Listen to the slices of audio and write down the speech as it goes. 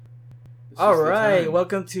All right,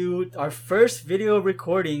 welcome to our first video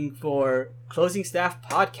recording for Closing Staff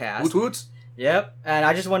Podcast. Woot woot. Yep, and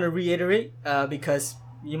I just want to reiterate because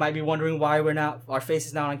you might be wondering why our face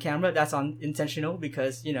is not on camera. That's intentional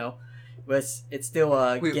because it's still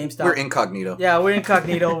GameStop. We're incognito. Yeah, we're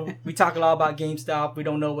incognito. We talk a lot about GameStop. We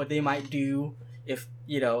don't know what they might do if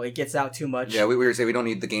it gets out too much. Yeah, we were say we don't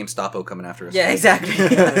need the GameStopo coming after us. Yeah, exactly.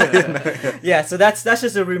 Yeah, so that's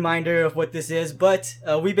just a reminder of what this is. But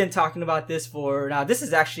we've been talking about this for now. This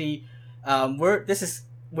is actually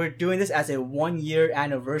we're doing this as a 1-year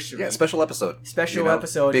anniversary. Yeah, special episode.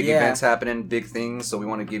 Episode. Big events happening, big things. So we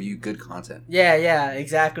want to give you good content. Yeah,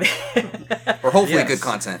 exactly. Or hopefully good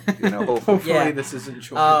content. Hopefully this is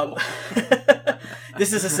enjoyable.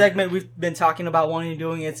 This is a segment we've been talking about wanting to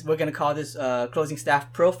do. We're going to call this Closing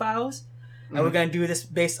Staff Profiles. And we're going to do this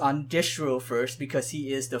based on Distro first because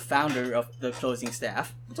he is the founder of the Closing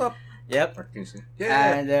Staff. What's up? Yep.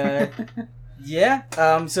 Yeah.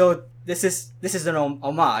 And so this is an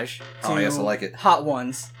homage to yes, I like it. Hot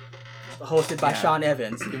Ones, hosted by Sean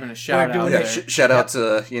Evans. Giving a shout out. Yeah, shout out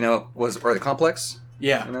to the Complex.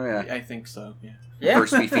 Yeah, yeah. I think so. Yeah.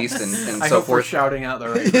 First We Feast and I so hope we're forth. shouting out the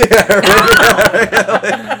right.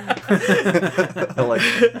 I like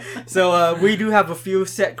it. So we do have a few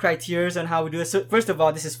set criteria on how we do it. So first of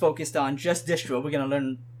all, this is focused on just distro. We're gonna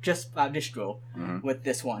learn just about distro with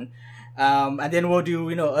this one, and then we'll do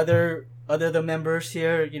other the members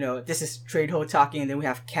here. This is Trade Ho talking, and then we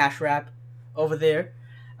have Cash Wrap over there.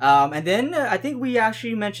 And then I think we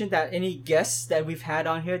actually mentioned that any guests that we've had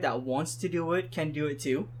on here that wants to do it can do it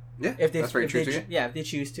too. Yeah, that's very true to you. Yeah, if they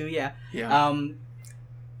choose to, yeah. Yeah.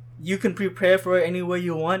 You can prepare for it any way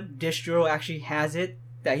you want. Distro actually has it,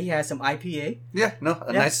 that he has some IPA. Yeah,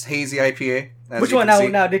 nice hazy IPA. Which one?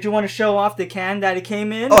 Now, did you want to show off the can that it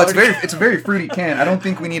came in? Oh, it's a very fruity can. I don't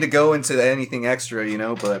think we need to go into anything extra,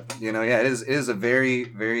 but yeah, it is a very,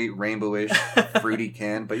 very rainbowish fruity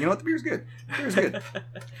can. But you know what? The beer's good. The beer's good.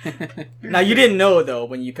 Now, you didn't know though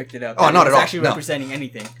when you picked it up. Oh, not at all. It's actually representing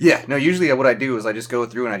anything. Yeah, no. Usually, what I do is I just go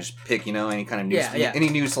through and I just pick, any kind of new, Yeah. any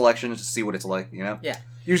new selections to see what it's like, Yeah.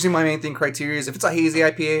 Usually, my main criteria is if it's a hazy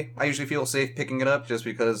IPA, I usually feel safe picking it up just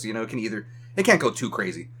because it can't go too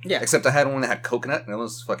crazy. Yeah. Except I had one that had coconut, and it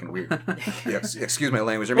was fucking weird. Yeah, excuse my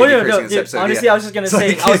language. There Well, may be crazy in this episode. honestly, yeah. I was just gonna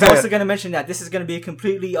say. I was also gonna mention that this is gonna be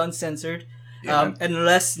completely uncensored,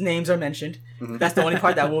 unless names are mentioned. Mm-hmm. That's the only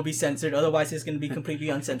part that will be censored. Otherwise, it's gonna be completely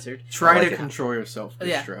uncensored. Try to control yourself,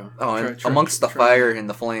 Distro. Oh, and amongst the fire and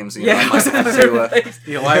the flames, Yeah. I might have to.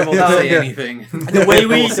 You're liable to say anything. The way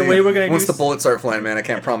we're gonna Once do the bullets start flying, man, I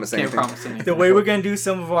can't promise anything. the way we're gonna do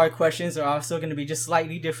some of our questions are also gonna be just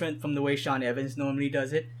slightly different from the way Sean Evans normally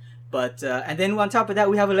does it. But and then on top of that,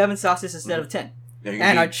 we have 11 sauces instead of 10. Yeah,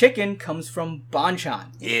 and our chicken comes from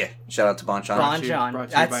Banchan. Yeah, shout out to Banchan. Banchan.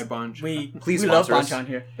 Brought to you by Banchan. Please we love sponsor us. Banchan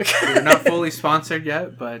here. We're not fully sponsored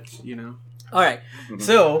yet, but All right,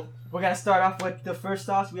 so we're gonna start off with the first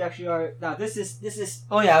sauce. We actually are now. This is.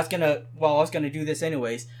 Oh yeah, I was gonna do this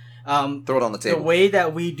anyways. Throw it on the table. The way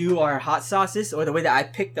that we do our hot sauces, or the way that I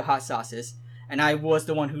pick the hot sauces, and I was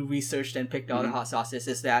the one who researched and picked all the hot sauces,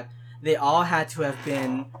 is that they all had to have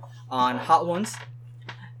been on Hot Ones,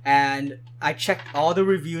 and I checked all the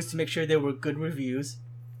reviews to make sure they were good reviews.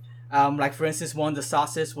 Like for instance, one of the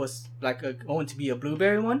sauces was going to be a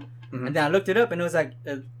blueberry one, and then I looked it up, and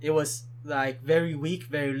it was very weak,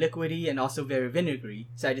 very liquidy, and also very vinegary.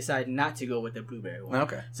 So I decided not to go with the blueberry one.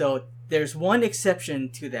 Okay. So there's one exception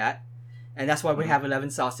to that, and that's why we have 11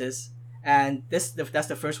 sauces. And that's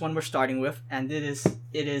the first one we're starting with, and it is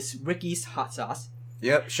Ricky's hot sauce.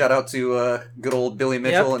 Yep. Shout out to good old Billy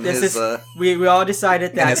Mitchell and his. We all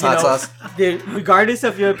decided that his hot sauce. Regardless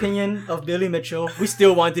of your opinion of Billy Mitchell, we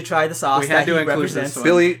still wanted to try the sauce that he represents.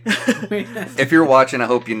 Billy, if you're watching, I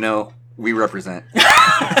hope you know we represent.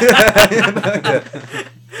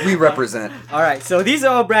 We represent. All right, so these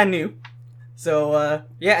are all brand new. So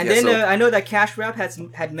I know that Cash Wrap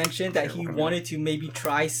had mentioned that he wanted to maybe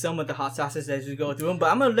try some of the hot sauces as we go through them,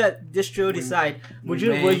 but I'm gonna let Distro decide.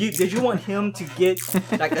 Did you want him to get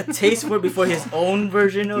a taste for it before his own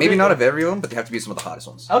version of it? Maybe not of every one, but they have to be some of the hottest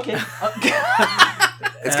ones. Okay.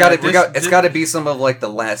 It's got to be some of the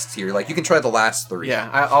last tier. You can try the last 3. Yeah,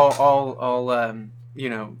 I'll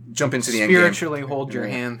jump into the end game. Spiritually hold your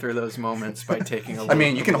hand through those moments by taking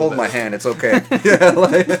a. You can hold my hand. It's okay. Yeah.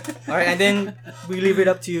 All right, and then we leave it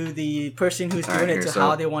up to the person who's doing it to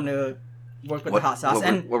how they want to work with the hot sauce.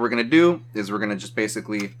 What we're gonna do is we're gonna just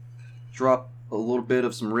basically drop a little bit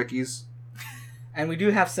of some Ricky's. And we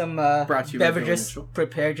do have some beverages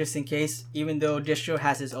prepared just in case, even though Distro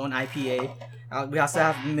has his own IPA. We also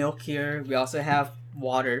have milk here. We also have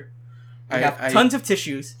water. We have tons of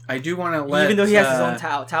tissues. I do want to let, even though he has his own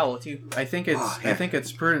towel too. I think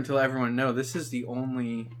it's prudent to let everyone know this is the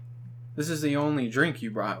only drink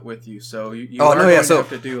you brought with you. So you to have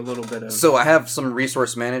to do a little bit of. So I have some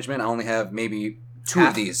resource management. I only have maybe 2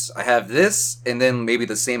 of these. I have this, and then maybe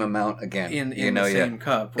the same amount again. In the same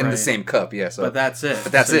cup, right? In the same cup, yeah. So, but that's it.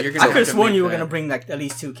 But that's it. I could have sworn you were gonna bring like at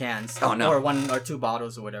least 2 cans. Oh no. Or 1 or 2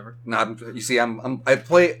 bottles or whatever. No, you see, I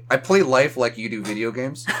play life like you do video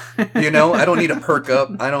games. You know, I don't need to perk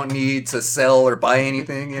up. I don't need to sell or buy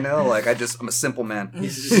anything. You know, like I'm a simple man. you know,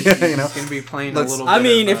 he's gonna be playing a little. I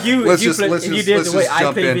mean, if you did the way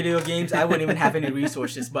I play in. video games, I wouldn't even have any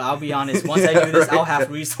resources. But I'll be honest, once I do this, I'll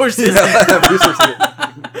have resources.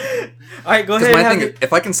 All right, go ahead. My thing,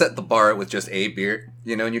 if I can set the bar with just a beer,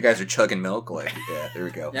 you know, and you guys are chugging milk, like, yeah, there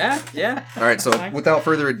we go. Yeah. All right, so without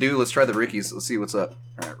further ado, let's try the Rickies. Let's see what's up.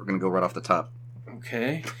 All right, we're gonna go right off the top.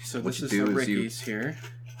 Okay, so What this you is do the is Rickies here.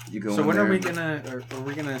 You go. So in when there are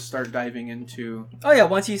we gonna start diving into? Oh yeah,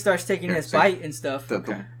 once he starts taking his bite and stuff.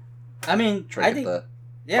 Okay. I mean, I think.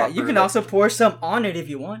 Yeah, you can proper- also pour some on it if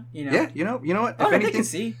you want. You know. Yeah, you know what? Oh, If no,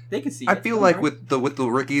 anything, they can see. I it. feel Don't like worry. with the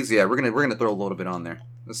Rickies, yeah, we're gonna throw a little bit on there.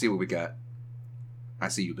 Let's see what we got. I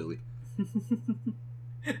see you, Billy.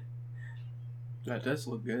 That does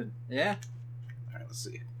look good. Yeah. All right, let's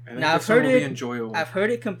see. I think Now, this one will be enjoyable. I've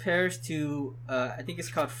heard it compares to I think it's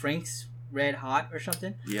called Frank's Red Hot or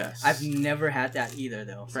something. Yes. I've never had that either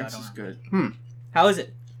though. Frank's so I is don't know. good. How is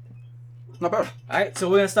it? Not bad. All right, so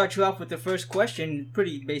we're gonna start you off with the first question.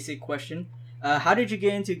 Pretty basic question. How did you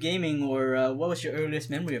get into gaming, or what was your earliest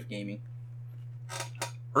memory of gaming?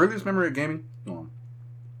 Earliest memory of gaming? Oh.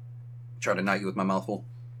 Try to not eat with my mouth full.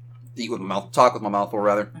 Talk with my mouth full,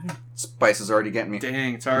 rather. Spice is already getting me.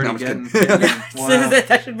 Dang, it's No, already I'm just getting. kidding. Wow.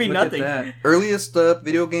 That should be Look at nothing. that. Earliest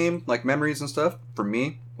video game, like memories and stuff, for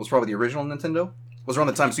me, was probably the original Nintendo. It was around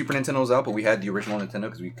the time Super Nintendo was out, but we had the original Nintendo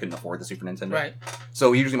because we couldn't afford the Super Nintendo. Right.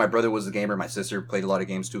 So usually my brother was the gamer, my sister played a lot of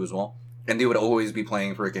games too as well. And they would always be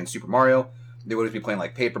playing freaking Super Mario. They would always be playing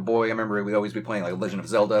like Paperboy. I remember we'd always be playing like Legend of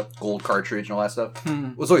Zelda, Gold cartridge and all that stuff.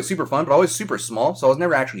 It was always super fun, but always super small, so I was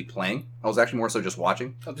never actually playing. I was actually more so just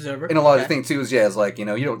watching. Observer. And a lot of the thing too is, is like, you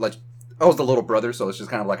know, like, I was the little brother, so it's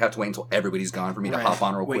just kind of like I have to wait until everybody's gone for me to hop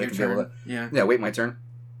on real quick and be able to... Yeah, wait my turn.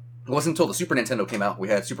 It wasn't until the Super Nintendo came out, we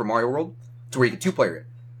had Super Mario World, to where you could 2-player it.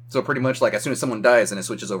 So pretty much, like, as soon as someone dies, then it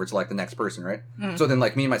switches over to, like, the next person, right? Mm-hmm. So then,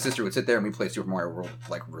 like, me and my sister would sit there and we'd play Super Mario World,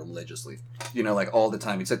 like, religiously. You know, like, all the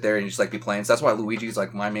time. You'd sit there and you'd just, like, be playing. So that's why Luigi's,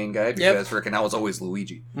 like, my main guy, because freaking I was always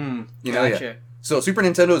Luigi. You know, Gotcha. yeah. So Super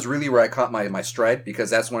Nintendo is really where I caught my stride, because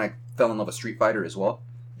that's when I fell in love with Street Fighter as well.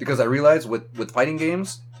 Because I realized with fighting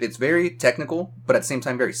games, it's very technical, but at the same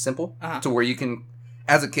time very simple, to where you can...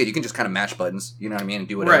 As a kid, you can just kind of mash buttons, you know what I mean, and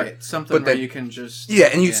do whatever. Right, something where you can just... Yeah,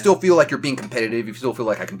 and you still feel like you're being competitive. You still feel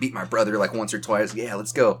like I can beat my brother like once or twice. Yeah,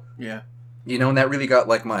 let's go. Yeah. You know, and that really got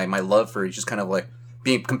like my love for just kind of like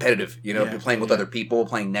being competitive, you know, playing with other people,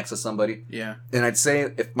 playing next to somebody. Yeah. And I'd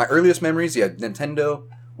say, if my earliest memories, Nintendo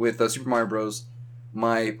with Super Mario Bros.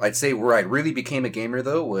 I'd say where I really became a gamer,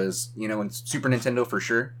 though, was, you know, in Super Nintendo for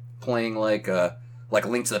sure, playing like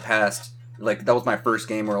Link to the Past. Like, that was my first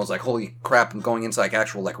game where I was like, holy crap, I'm going into, like,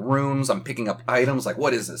 actual, like, rooms, I'm picking up items, like,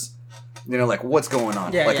 what is this? You know, like, what's going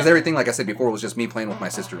on? Yeah, because everything, like I said before, was just me playing with my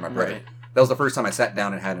sister and my brother. Right. That was the first time I sat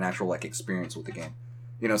down and had an actual, like, experience with the game.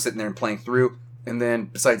 You know, sitting there and playing through. And then,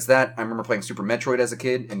 besides that, I remember playing Super Metroid as a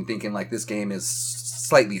kid and thinking, like, this game is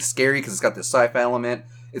slightly scary because it's got this sci-fi element.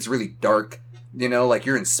 It's really dark. You know, like,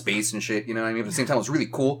 you're in space and shit, you know what I mean? But at the same time, it was really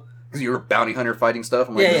cool because you're a bounty hunter fighting stuff.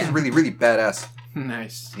 I'm like, this is really, really badass.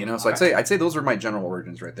 Nice. You know, so I'd say those are my general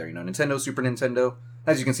origins right there. You know, Nintendo, Super Nintendo.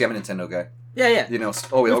 As you can see, I'm a Nintendo guy. Yeah. You know,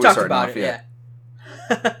 We've always talked starting about off, it,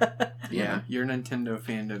 Yeah, your Nintendo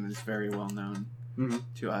fandom is very well known Mm-hmm.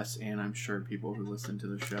 to us, and I'm sure people who listen to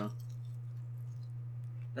the show.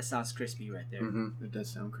 That sounds crispy right there. Mm-hmm. It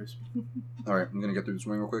does sound crispy. All right, I'm gonna get through this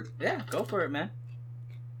wing real quick. Yeah, go for it, man.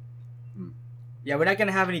 Mm. Yeah, we're not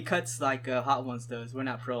gonna have any cuts like Hot Ones does. We're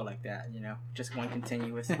not pro like that, you know. Just one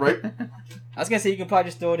continuous. Right. I was gonna say you can probably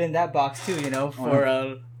just throw it in that box too, you know,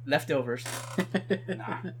 for leftovers.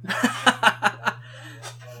 Nah.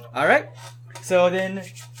 All right. So then.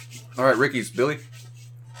 All right, Ricky's Billy.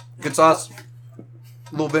 Good sauce.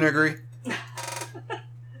 A little vinegary.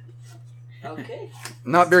 Okay.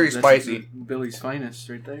 Not very That's spicy. Billy's finest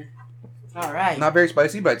right there. All right. Not very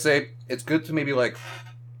spicy, but I'd say it's good to maybe like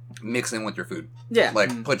mix in with your food. Yeah.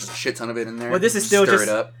 Like put just a shit ton of it in there. Well, this is still stir just it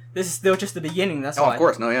up. This is still just the beginning. That's Oh, why. of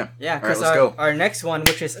course, no, yeah. Yeah, All right, because let's go. our next one,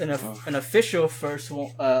 which is an official first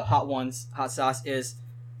one, hot sauce, is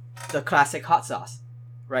the classic hot sauce,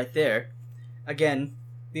 right there. Again,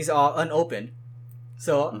 these are all unopened.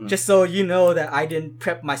 So just so you know that I didn't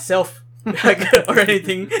prep myself or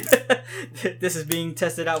anything. This is being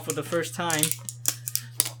tested out for the first time.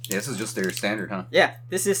 Yeah, this is just their standard, huh? Yeah,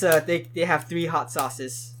 this is they have 3 hot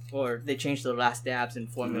sauces, or they change the last dabs and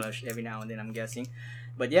formula every now and then, I'm guessing.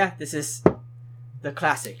 But yeah, this is the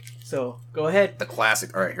classic. So go ahead. The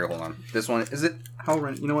classic. All right, here, hold on. This one is it?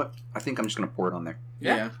 You know what? I think I'm just gonna pour it on there.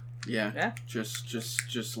 Yeah.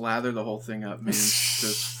 Just lather the whole thing up, man.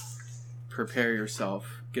 Just prepare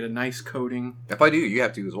yourself. Get a nice coating. If I do, you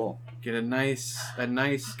have to as well. Get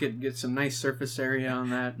get some nice surface area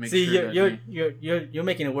on that. See, you're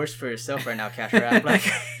making it worse for yourself right now, Cash Rap. Like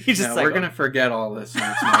you just we're gonna forget all this when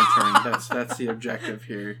it's my turn. That's the objective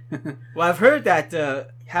here. Well, I've heard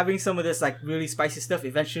that having some of this like really spicy stuff,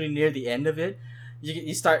 eventually near the end of it,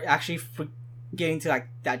 you start actually getting to like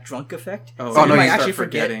that drunk effect. No, you might you actually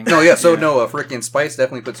forgetting. No, yeah. So no, freaking spice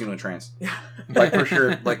definitely puts you in a trance. Like for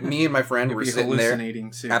sure. Like me and my friend were sitting there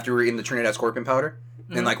after we were eating the Trinidad Scorpion powder.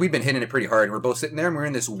 And, like, we've been hitting it pretty hard. And we're both sitting there, and we're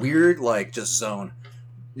in this weird, like, just zone.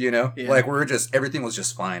 You know? Yeah. Like, everything was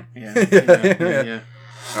just fine. Yeah.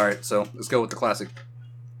 All right, so let's go with the classic.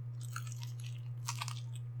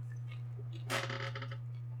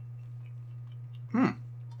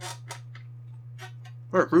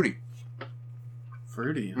 Very fruity.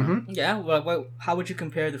 Fruity, huh? Mm-hmm. Yeah, well, how would you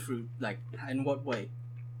compare the fruit? Like, in what way?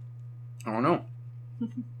 I don't know.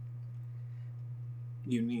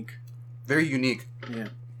 Unique. Very unique. Yeah.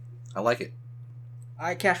 I like it.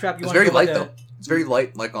 Alright, Cash Rap, it's very light though. It's very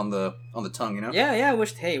light, like on the tongue, you know. Yeah.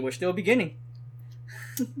 We're still beginning.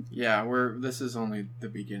 Yeah, this is only the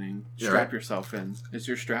beginning. Strap yourself in. Is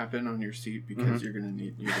your strap in on your seat because you're gonna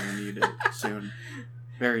need it soon,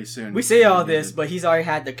 very soon. We say all this, but he's already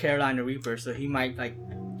had the Carolina Reaper, so he might like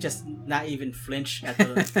just not even flinch at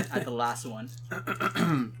the at the last one.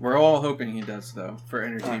 We're all hoping he does though, for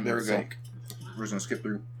entertainment's sake. We're just gonna skip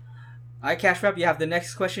through. Alright, Cash Rap, you have the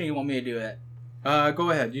next question, or you want me to do it?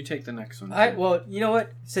 Go ahead. You take the next one. Alright, well, you know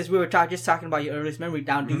what? Since we were just talking about your earliest memory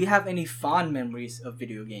down, do you have any fond memories of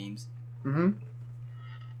video games? Mm-hmm.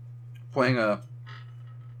 Playing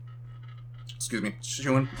excuse me,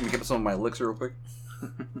 chewing. Let me get some of my elixir real quick.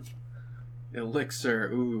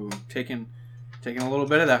 Elixir. Ooh, taking a little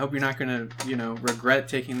bit of that. Hope you're not gonna, regret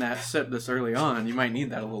taking that sip this early on. You might need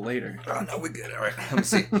that a little later. Oh no, we're good. All right, let me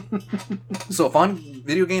see. So fond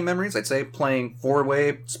video game memories, I'd say playing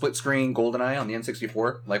 4-way split screen GoldenEye on the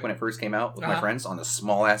N64, like when it first came out with my friends on the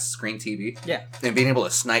small ass screen TV. Yeah. And being able to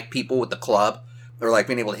snipe people with the club, or like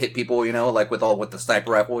being able to hit people, like with the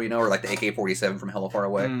sniper rifle, or like the AK-47 from hella far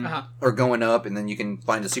away, or going up and then you can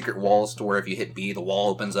find the secret walls to where if you hit B, the wall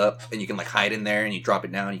opens up and you can like hide in there and you drop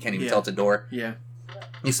it down. You can't even tell it's a door. Yeah.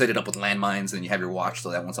 You set it up with landmines, and you have your watch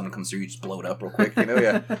so that when someone comes through, you just blow it up real quick.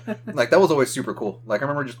 Yeah. Like that was always super cool. Like I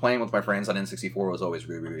remember just playing with my friends on N64 was always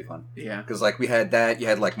really, really fun. Yeah. Because like we had that, you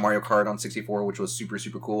had like Mario Kart on 64, which was super,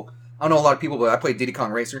 super cool. I don't know a lot of people, but I played Diddy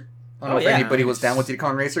Kong Racer. I don't know if anybody was down with Diddy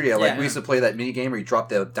Kong Racer. Yeah, like we used to play that mini game where you drop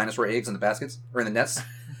the dinosaur eggs in the baskets or in the nets.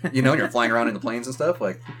 And you're flying around in the planes and stuff.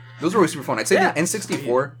 Like those were always super fun. I'd say the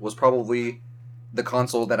N64 was probably the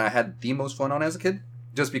console that I had the most fun on as a kid.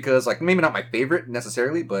 Just because, like, maybe not my favorite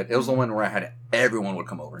necessarily, but it was the one where I had everyone would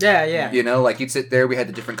come over. Yeah. Like, you'd sit there, we had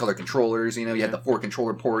the different color controllers, you had the 4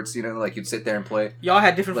 controller ports, like, you'd sit there and play. Y'all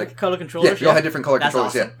had different color controllers? Yeah, y'all had different color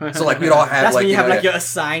controllers, awesome. Yeah. So, like, we'd all have, that's like, when you have, your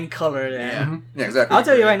assigned color there. Yeah. Mm-hmm. Yeah, exactly. I'll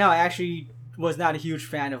tell you right now, I actually was not a huge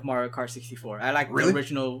fan of Mario Kart 64. I like the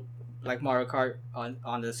original, like, Mario Kart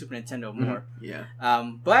on the Super Nintendo more. Yeah.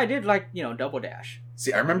 But I did like, Double Dash.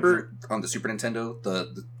 See, I remember on the Super Nintendo,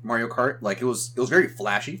 the Mario Kart, like it was very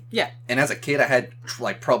flashy. Yeah. And as a kid, I had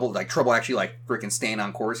trouble actually like freaking staying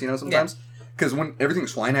on course, sometimes. Because when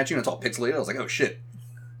everything's flying at you and it's all pixelated, I was like, oh shit,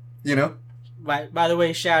 Right. By the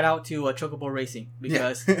way, shout out to Chocobo Racing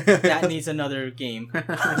because that needs another game. Yeah,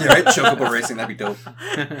 right. Chocobo Racing, that'd be dope.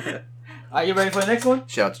 Are you ready for the next one?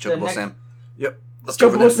 Shout out to Chocobo Sam. Yep. Let's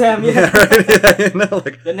Chocobo Sam, yeah.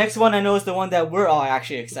 Right. The next one I know is the one that we're all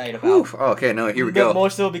actually excited about. Oof. Oh, okay, no, here we go.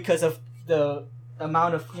 More so because of the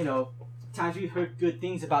amount of, times we've heard good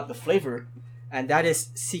things about the flavor, and that is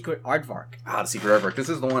Secret Aardvark. The Secret Aardvark. This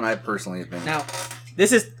is the one I personally have been. Now,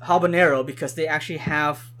 this is habanero because they actually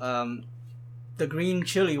have the green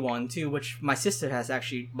chili one too, which my sister has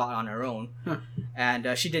actually bought on her own.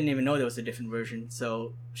 And she didn't even know there was a different version,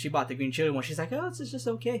 so she bought the green chili one. She's like, oh, this is just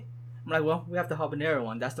okay. I'm like, well, we have the habanero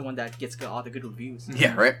one. That's the one that gets all the good reviews.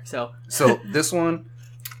 Yeah, right. So this one,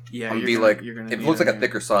 yeah, I'm gonna be like, it looks like a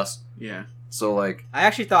thicker sauce. Yeah. So like, I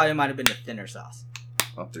actually thought it might have been a thinner sauce.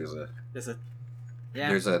 Oh, there's a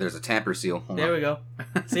tamper seal. Hold we go.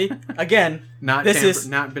 See, again, not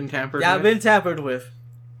been tampered with. Yeah, been tampered with.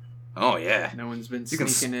 Oh yeah. No one's been You can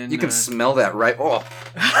sneaking in. you can smell that right. Oh,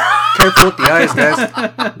 careful with the eyes,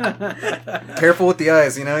 guys. Careful with the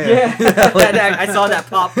eyes. You know. Yeah. I saw that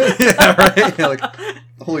pop. Yeah. Right. You're like,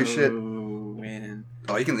 holy shit. Oh man.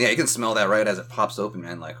 Oh, you can smell that right as it pops open,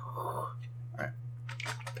 man. Like, all right.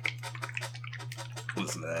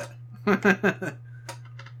 Listen to that.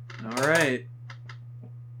 All right.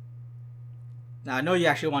 Now I know you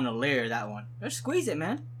actually want to layer that one. Just squeeze it,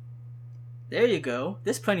 man. There you go.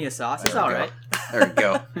 There's plenty of sauce. It's There we all go. right. There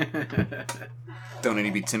we go. Don't need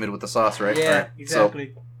to be timid with the sauce, right? Yeah, All right.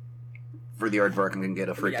 exactly. So for the aardvark, I'm gonna get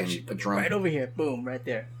a a drum. Right over here. Boom, right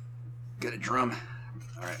there. Get a drum.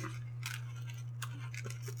 All right.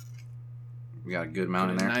 We got a good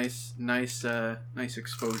amount in there. Nice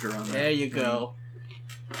exposure on that. There you go.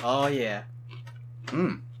 Oh yeah.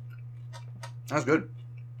 That's good.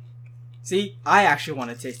 See, I actually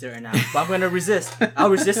want to taste it right now, but I'm gonna resist.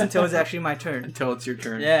 I'll resist until it's actually my turn. Until it's your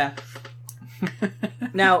turn. Yeah.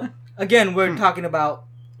 Now, again, we're talking about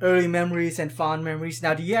early memories and fond memories.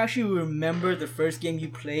 Now, do you actually remember the first game you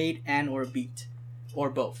played and or beat, or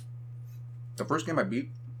both? The first game I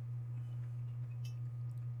beat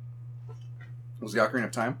was the Ocarina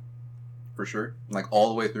of Time, for sure. Like all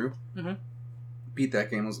the way through. Mhm. Beat that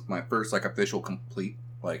game. Was my first like official complete.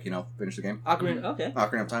 Like, you know, finish the game. Ocarina. Okay.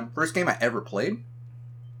 Ocarina of Time. First game I ever played.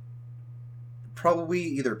 Probably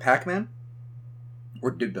either Pac-Man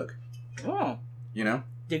or Dig Dug. Oh. You know?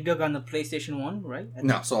 Dig Dug on the PlayStation 1, right?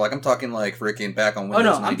 No, so like I'm talking like freaking back on Oh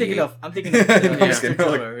Windows. no, I'm thinking 98. of I'm Master just kidding.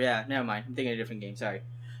 Controller. Yeah, never mind. I'm thinking of a different game. Sorry.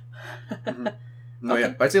 No, Okay. yeah.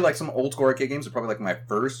 But I'd say like some old school arcade games are probably like my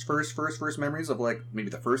first memories of like maybe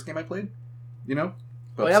the first game I played. You know?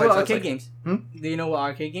 But Oh, yeah, what besides that, arcade like- games? Hmm? Do you know what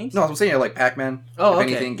arcade games? No, I'm saying like Pac-Man. Oh, if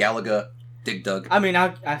okay. anything, Galaga, Dig Dug. I mean,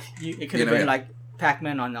 it could You have know, been yeah. like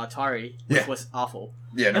Pac-Man on Atari, which Yeah. was awful.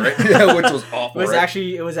 Yeah, right. Yeah, which was It awful. was right?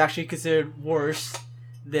 actually considered worse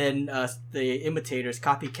than the imitators,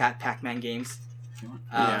 copycat Pac-Man games.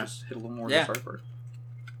 Yeah, just hit a little more yeah. of the start part.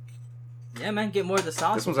 Yeah, man, get more of the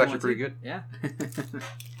sauce. This one's if you actually want pretty to. good. Yeah.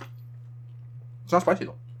 It's not spicy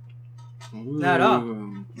though. Not at all.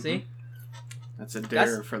 Ooh. See? That's a dare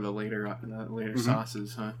That's- for the later Mhm.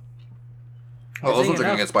 sauces, huh? Oh, those saying ones are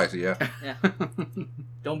gonna enough. get spicy. Yeah.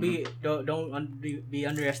 Don't be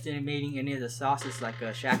underestimating any of the sauces like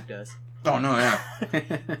Shaq does. Oh no, yeah.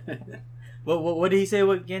 What did he say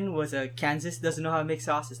again? Was Kansas doesn't know how to make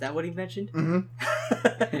sauce? Is that what he mentioned? Mm-hmm.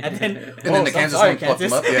 And then, then the I'm Kansas sorry, one plucked him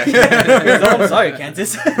Kansas. up, yeah. He goes, oh, I'm sorry,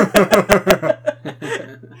 Kansas.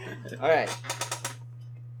 All right.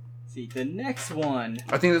 See the next one.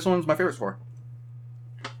 I think this one's my favorite so far.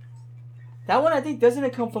 That one, I think, doesn't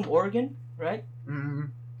it come from Oregon, right? Mm-hmm.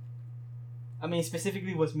 I mean,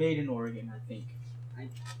 specifically was made in Oregon, I think. I'm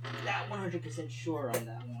not 100% sure on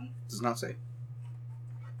that one. Does not say.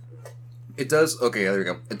 It does. Okay, there we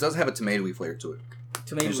go. It does have a tomatoey flavor to it.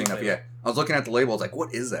 Tomato Interesting enough, flavor. yeah. I was looking at the label. I was like,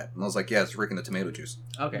 "What is that?" And I was like, "Yeah, it's freaking the tomato juice."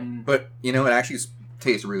 Okay. Mm. But you know, it actually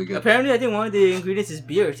tastes really good. Apparently, I think one of the ingredients is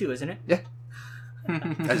beer too, isn't it? I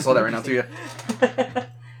just saw that right now too. Yeah.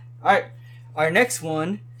 All right. Our next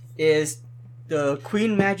one is the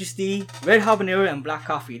Queen Majesty Red Habanero and Black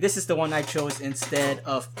Coffee. This is the one I chose instead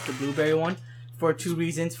of the blueberry one for two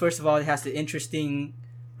reasons. First of all, it has the interesting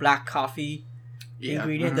black coffee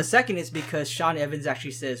ingredient. Mhm. The second is because Sean Evans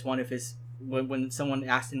actually says one of his when someone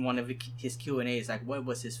asked in one of his Q&As like what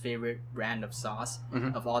was his favorite brand of sauce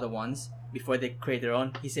Mhm. of all the ones before they create their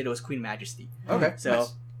own, he said it was Queen Majesty. Okay. So,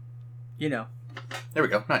 nice. you know, There we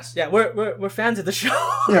go. Nice. yeah, we're fans of the show.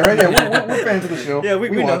 Yeah, right. Yeah, we're fans of the show. Yeah, we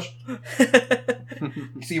know. watch.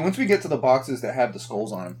 See, once we get to the boxes that have the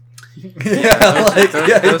skulls on them.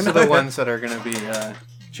 Those are the ones that are going to be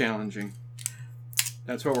challenging.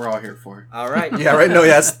 That's what we're all here for. All right. Yeah, right. No,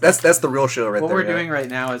 yeah, that's the real show right What there. we're yeah. doing right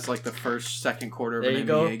now is like the second quarter of There an you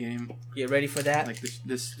go. NBA game. Get ready for that. Like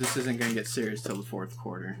this isn't going to get serious till the fourth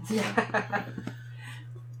quarter.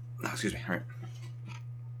 Oh, excuse me. All right.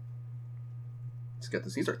 Let's get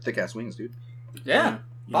this. These are thick ass wings, dude. Yeah.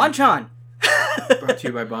 Yeah. Bonchon. Brought to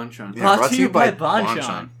you by Bonchon. Yeah, Brought to you by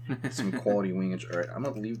Bonchon. Some quality wingage. All right, I'm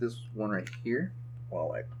gonna leave this one right here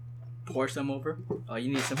while I. Pour some over. Oh, you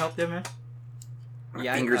need some help there, man? My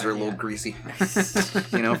Yeah, fingers are a little yeah. greasy,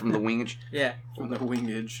 you know, from the wingage. Yeah. From the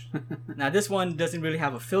wingage. Now this one doesn't really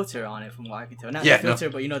have a filter on it, from what I can tell. Not Yeah, the filter,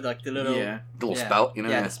 but you know, like the little Yeah. The little yeah. spout, you know.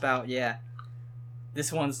 Yeah, the spout. Yeah.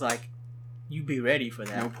 This one's like, you be ready for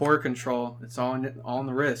that. No pour control. It's all in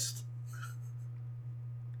the wrist.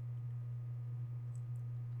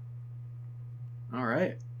 All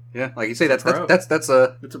right. Yeah, like you say, that's Pro. that's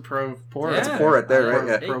a It's a pro pour. Yeah. that's a pour right there, right?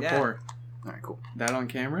 Yeah. Take Pro that. pour. All right, cool. That on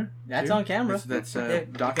camera? That's too? on camera. That's Yeah.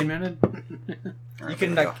 documented? All right, You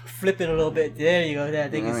can there we like flip it a little bit. There you go. There,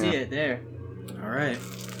 they can Oh, see yeah. it there. All right.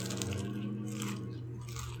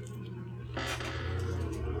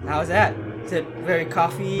 How's that? Is it very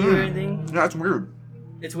coffee or anything? go. No, that's weird.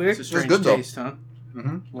 It's weird. It's a strange good, though. taste, huh?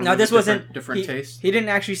 Mm-hmm. No, this wasn't different he, taste. He didn't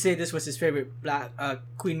actually say this was his favorite black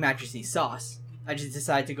Queen Majesty sauce. I just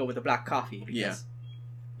decided to go with the black coffee. Because,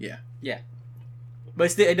 yeah.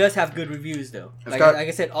 But it does have good reviews though. Like I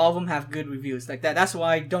said, all of them have good reviews. Like that. That's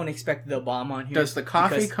why I don't expect the bomb on here. Does the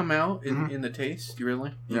coffee because- come out in the taste? You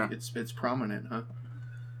really? Yeah. It's prominent, huh?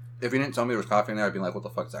 If you didn't tell me there was coffee in there, I'd be like, what the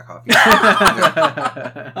fuck is that coffee?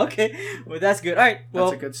 Okay, well that's good. All right,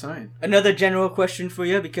 well That's a good sign. another general question for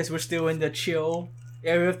you because we're still in the chill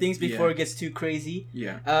area of things before it gets too crazy.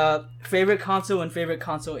 Yeah. Favorite console and favorite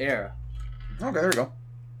console era. Okay, there we go.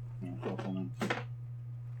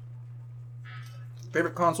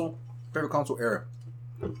 Favorite console era.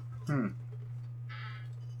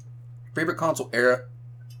 Favorite console era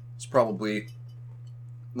is probably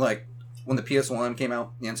like when the PS1 came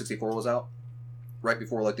out, the N64 was out, right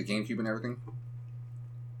before like the GameCube and everything.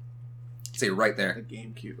 I'd say right The there.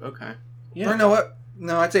 GameCube. Okay. Or Yeah. you know what?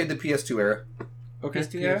 No, I'd say the PS2 era. Okay.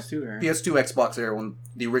 PS2 era? PS2 era. PS2 Xbox era when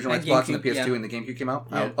the original And Xbox and the GameCube, PS2 yeah. and the GameCube came out.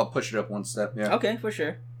 Yeah. I'll push it up one step. Yeah. Okay, for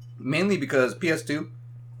sure. Mainly because PS2,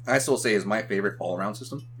 I still say is my favorite all-around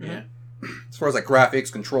system. Yeah. As far as like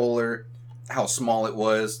graphics, controller, how small it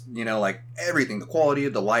was, you know, like everything, the quality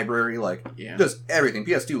of the library, like Yeah. just everything.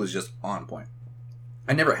 PS2 was just on point.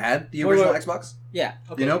 I never had the original Xbox, Yeah.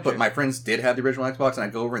 Okay, you know, for but sure. my friends did have the original Xbox, and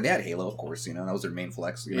I'd go over and they had Halo, of course, you know, that was their main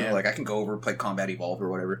flex. You Yeah. know, like I can go over, play Combat Evolved or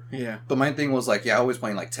whatever. Yeah. But my thing was like, yeah, I was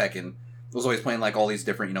playing like Tekken. I was always playing like all these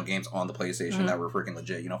different, you know, games on the PlayStation Mhm. that were freaking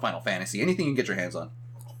legit. You know, Final Fantasy, anything you can get your hands on.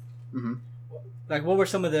 Mm-hmm. Like, what were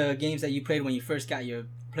some of the games that you played when you first got your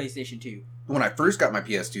PlayStation 2? When I first got my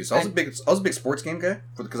PS2, so I was a big sports game guy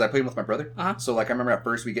because I played with my brother. Uh-huh. So like I remember at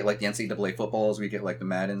first we get like the NCAA footballs, we get like the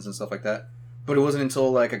Maddens and stuff like that. But it wasn't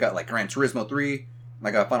until like I got like Gran Turismo 3,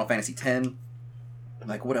 I got Final Fantasy 10.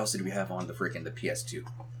 Like what else did we have on the PS2?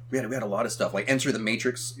 We had a lot of stuff like Enter the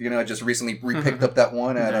Matrix. You know, I just recently repicked up that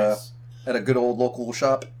one at Nice. at a good old local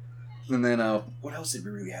shop. And then what else did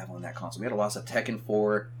we really have on that console? We had a lot of Tekken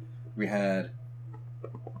 4. We had.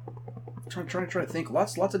 Trying to think.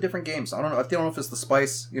 Lots of different games. I don't know if it's the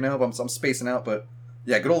spice, you know. I'm spacing out, but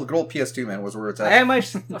yeah, good old PS2 man was where it's at. I'm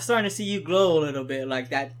starting to see you glow a little bit. Like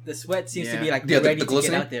that, the sweat seems to be like Yeah, the ready to get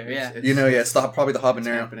glistening? out there. Yeah, It's- You know, yeah, it's probably the It's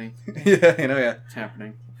habanero. happening. Yeah, you know, yeah. It's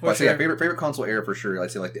happening. for But sure. yeah, favorite console era for sure. I'd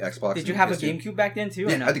say like the Xbox. Did and you the have a PS2. GameCube back then too?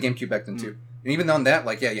 Yeah, or I no? had the GameCube back then too. And even on that,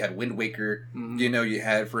 like, yeah, you had Wind Waker. Mhm. You know, you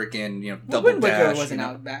had freaking, you know, Well, Double Wind Waker Dash. wasn't you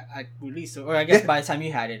know. out back at release, or I guess Yeah. by the time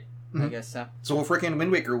you had it, I Mhm. guess. So freaking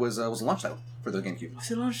Wind Waker was a launch title for the GameCube. Was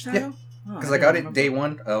it launch Yeah. title? Oh, Because I don't got it remember. day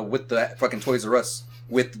one with the fucking Toys R Us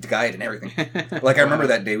with the guide and everything. Like I remember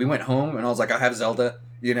that day, we went home and I was like, I have Zelda.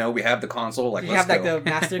 You know, we have the console. Like, Did you let's have go. like the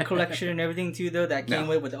Master Collection and everything too, though? That came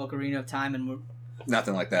No. with the Ocarina of Time and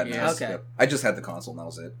Nothing like that. Yeah. no. Okay. I just had the console and that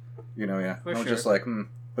was it. You know, yeah. For I was sure. just like, It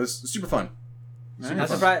was super fun. Nice. I'm fun.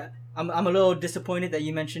 surprised. I'm a little disappointed that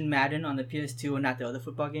you mentioned Madden on the PS2 and not the other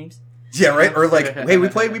football games. Yeah, right. Or like, hey, we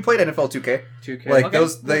played NFL 2K. 2K. Like Okay.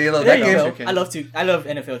 those, you know, There that you game. go. 2K. I love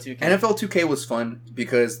NFL 2K. NFL 2K was fun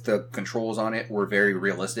because the controls on it were very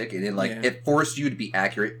realistic, and Yeah. it forced you to be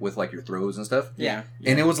accurate with like your throws and stuff. Yeah.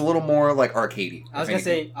 And it was a little more like arcadey. I was if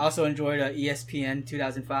gonna anything. say I also enjoyed ESPN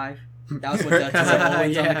 2005. That was with the Terrell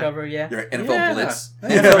Owens on the Yeah. cover. Yeah. Your NFL Yeah. Blitz. I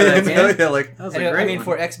remember that game. Yeah, like That was And a great I mean, one.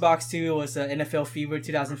 for Xbox too, it was NFL Fever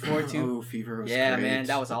 2004 too. Oh, Fever was Yeah, great. man,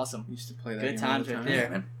 that was awesome. I used to play that Good game all times the right time. there. yeah,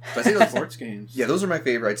 man. So I say those, Sports games. yeah, those are my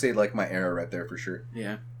favorite. I'd say like my era right there for sure.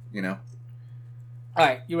 Yeah. You know. All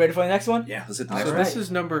right, you ready for the next one? Yeah. Let's hit the So next All one. this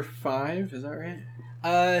is number 5, is that right?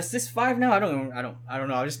 Is this 5 now? I don't know.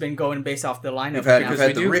 I've just been going based off the lineup. We've had, now. we've we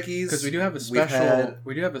had the do- Rickies. Because we do have a We've special. had-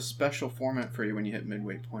 We do have a special format for you when you hit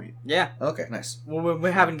midway point. Yeah. Okay, nice. Well, we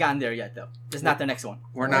haven't gotten there yet though. It's not the next one.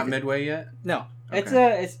 We're I not like it. midway yet. No.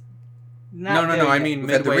 Okay. It's not. No. there I yet. mean We've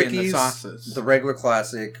had the midway in the Rickies, sauces. the regular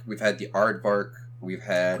classic. We've had the Aardvark. We've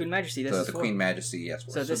had Queen Majesty. This is the 4. Queen Majesty. Yes.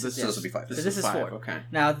 So this is- this will be 5. So this is 5. 4. Okay.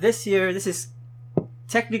 Now this year, this is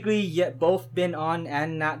technically yet both been on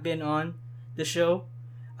and not been on the show.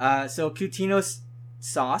 So Cutino's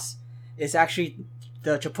sauce is actually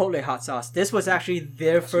the Chipotle hot sauce. This was actually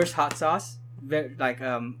their first hot sauce,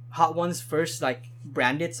 Hot One's first like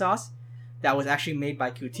branded sauce that was actually made by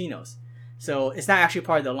Cutino's. So it's not actually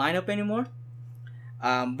part of the lineup anymore.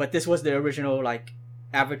 But this was the original like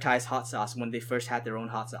advertised hot sauce when they first had their own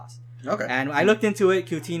hot sauce. Okay. And I looked into it.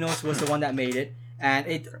 Cutino's was the one that made it, and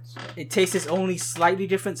it tastes only slightly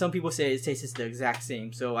different. Some people say it tastes the exact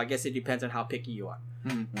same. So I guess it depends on how picky you are.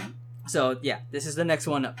 So yeah, this is the next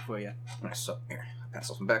one up for you. Nice. So here, pass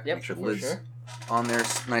this one back. Yep, Make sure the for lid's sure. on there,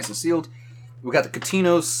 nice and sealed. We got the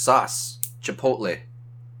Catino's sauce, Chipotle.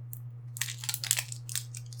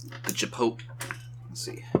 The Chipotle. Let's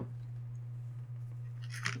see.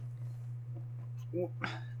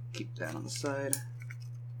 Keep that on the side.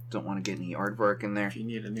 Don't want to get any aardvark in there. If you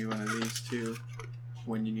need a new one of these too,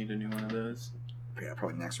 when you need a new one of those. Yeah,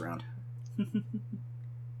 probably next round.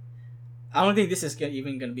 I don't think this is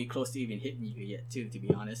even gonna be close to even hitting you yet, too. To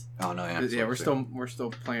be honest. Oh no, yeah. Yeah, we're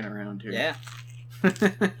still playing around here. Yeah.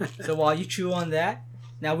 So while you chew on that,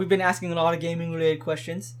 now we've been asking a lot of gaming related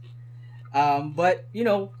questions, but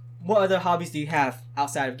what other hobbies do you have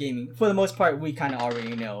outside of gaming? For the most part, we kind of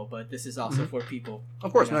already know, but this is also for people.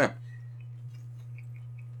 Of course, you know. no. Yeah.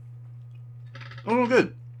 Oh,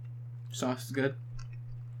 good. Sauce is good.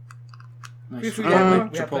 Feel Nice free to- we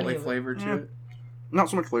have plenty chipotle of- flavor to Yeah. it. Not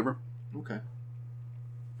so much flavor. Okay.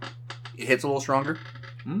 It hits a little stronger.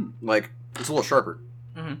 Mm. Like it's a little sharper.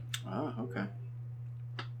 Ah, okay.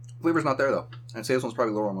 Flavor's not there though. I'd say this one's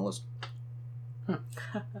probably lower on my list. Huh.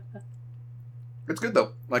 It's good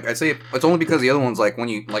though. Like I say, it's only because the other one's like when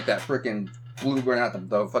you like that freaking blue, not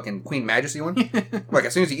the fucking Queen Majesty one. Like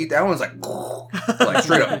as soon as you eat that one, it's like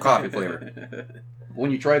straight up coffee flavor.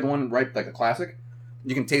 When you try the one right, like the classic,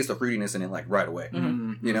 you can taste the fruitiness in it like right away.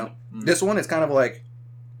 Mm-hmm. You know, this one is kind of like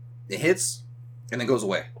it hits and then goes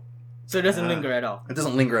away. So it doesn't linger at all. It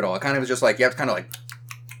doesn't linger at all. It kind of is just like you have to kind of like.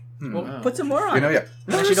 Well, Oh. put some more on. You know, yeah.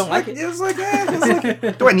 Unless you don't like it. It's like, it's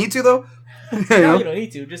like, do I need to though? you No, know? you don't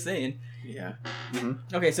need to. Just saying. Yeah.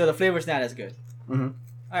 Okay, so the flavor's not as good. Mhm.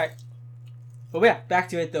 All right. But yeah, back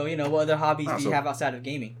to it though. What other hobbies do you so- have outside of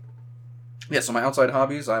gaming? Yeah, so my outside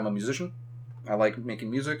hobbies, I'm a musician. I like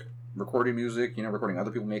making music, recording music, recording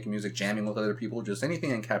other people making music, jamming with other people, just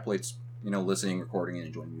anything that encapsulates, listening, recording, and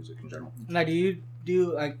enjoying music in general. Now, do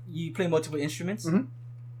you play multiple instruments? Mhm.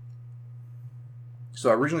 So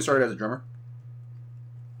I originally started as a drummer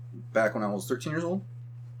back when I was 13 years old.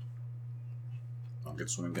 I'll get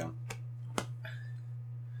swimming down.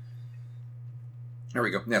 There we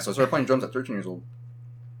go. Yeah, so I started playing drums at 13 years old.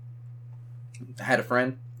 I had a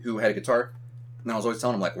friend who had a guitar, and I was always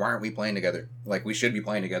telling him, like, why aren't we playing together? Like, we should be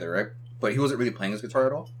playing together, right? But he wasn't really playing his guitar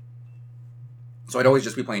at all. So I'd always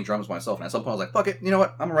just be playing drums myself, and at some point I was like, fuck it, you know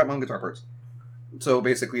what? I'm gonna write my own guitar parts. So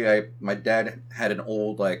basically, my dad had an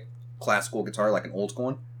old, like, classical guitar, like an old school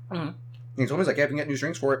one. Mhm. And he told me, he's like, yeah, if you can get new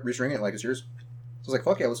strings for it, restring it like it's yours. So I was like,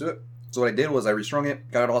 fuck yeah, let's do it. So what I did was I restrung it,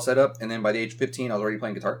 got it all set up, and then by the age of 15, I was already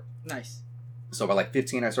playing guitar. Nice. So by like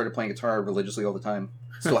 15, I started playing guitar religiously all the time.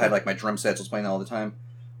 Still had like my drum sets, was playing that all the time.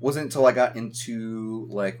 Wasn't until I got into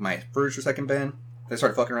like my first or second band that I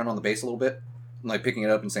started fucking around on the bass a little bit. And, like picking it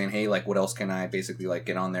up and saying, hey, like what else can I basically like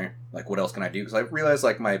get on there? Like what else can I do? Because I realized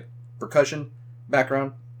like my percussion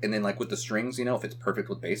background and then like with the strings, if it's perfect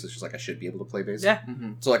with bass, it's just like I should be able to play bass. Yeah.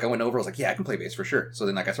 Mm-hmm. So like I went over, I was like, yeah, I can play bass for sure. So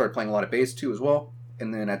then like I started playing a lot of bass too as well.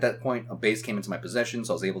 And then at that point, a bass came into my possession,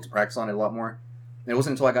 so I was able to practice on it a lot more. And it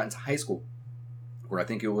wasn't until I got into high school, where I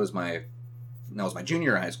think it was my junior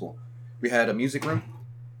year of high school. We had a music room,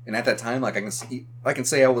 and at that time, like I can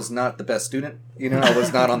say I was not the best student. I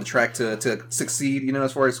was not on the track to succeed.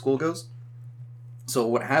 As far as school goes. So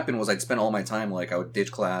what happened was I'd spend all my time like I would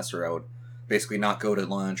ditch class or I would basically not go to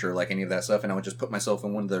lunch or like any of that stuff, and I would just put myself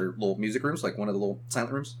in one of their little music rooms, like one of the little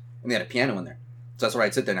silent rooms, and they had a piano in there. So that's where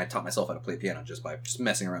I'd sit there and I taught myself how to play piano just by just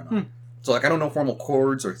messing around on it. So like I don't know formal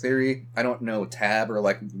chords or theory. I don't know tab or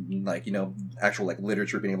like actual like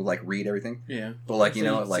literature, being able to like read everything. Yeah. But like So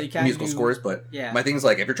you like can't musical do- scores. But Yeah. my thing is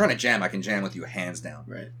like if you're trying to jam, I can jam with you hands down.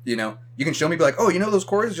 Right. You can show me be like, oh, those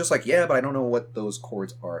chords? Just like yeah, but I don't know what those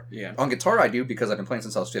chords are. Yeah. On guitar, I do because I've been playing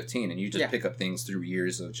since I was 15, and you just Yeah. pick up things through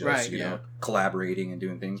years of just Right, yeah. collaborating and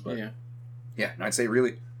doing things. But Yeah. yeah, and I'd say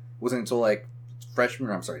really wasn't until like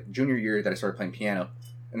junior year that I started playing piano,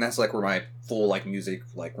 and that's like where my full like music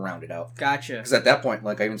like rounded out. Gotcha. Because at that point,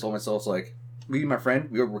 like I even told myself, like me and my friend,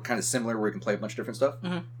 we were kind of similar where we can play a bunch of different stuff.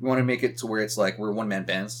 Mhm. We want to make it to where it's like we're one man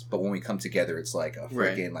bands, but when we come together, it's like a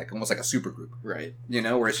Right. freaking like almost like a super group. Right.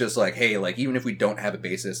 Where it's just like, hey, like even if we don't have a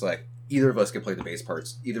bassist, like either of us can play the bass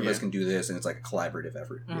parts, either of us Yeah. can do this, and it's like a collaborative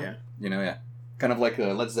effort. Mhm. Yeah. Yeah, kind of like a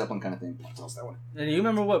Led Zeppelin kind of thing. What else that one? Do you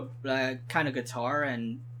remember what kind of guitar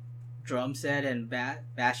and drum set and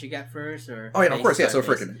bass you got first, or? Oh yeah, of course, yeah. So bass?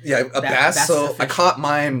 freaking a Bass bass. is So I official. caught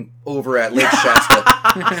mine over at Lake Shasta.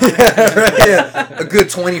 Yeah, right, yeah, a good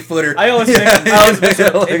 20-footer. I always Yeah, think, I always think, yeah,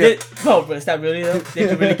 like is it, no, but is that really though?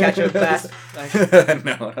 Did you really catch a bass? Like,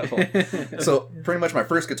 no. So pretty much my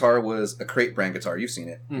first guitar was a Crate brand guitar. You've seen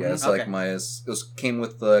it. Mhm. Yeah, it's Okay. like came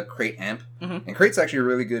with the Crate amp, Mhm. and Crate's actually a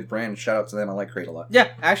really good brand. Shout out to them. I like Crate a lot. yeah,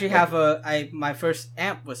 I actually have my first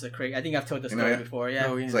amp was a Crate. I think I've told the You know, story yeah. before. Yeah,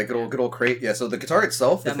 Oh, yeah. It's like good old Crate. Yeah. So the guitar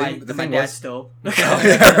itself, the that my thing dad was, stole. Oh,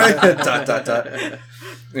 yeah, right. Dot, dot, dot.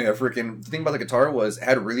 Yeah, freaking. The thing about the guitar was it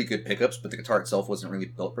had really good pickups, but the guitar itself wasn't really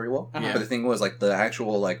built very well. Uh-huh. But the thing was, like, the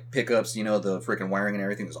actual like pickups, you know, the freaking wiring and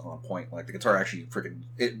everything was on point. Like the guitar actually freaking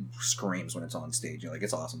it screams when it's on stage. You know, like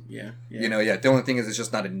it's awesome. Yeah. You know, yeah. The only thing is, it's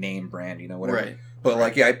just not a name brand. You know, whatever. Right. But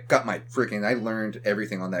like, yeah, I got my freaking. I learned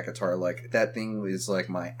everything on that guitar. Like that thing is like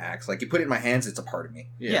my axe. Like you put it in my hands, it's a part of me.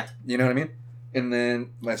 Yeah. You know what I mean? And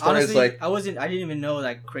then as far Honestly, as like, I didn't even know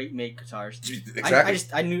like Crate made guitars.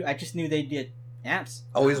 exactly. I just knew they did amps.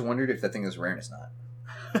 Always wondered if that thing is rare and it's not.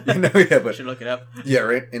 You know, yeah, but Should look it up. yeah,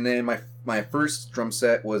 right. And then my first drum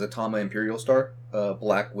set was a Tama Imperial Star,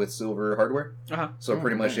 black with silver hardware. Uh-huh. So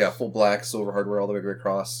pretty much, nice. yeah, full black, silver hardware all the way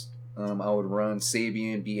across. I would run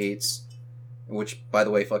Sabian B8s, which, by the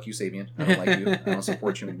way, fuck you, Sabian. I don't like you. I don't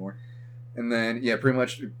support you anymore. And then, yeah, pretty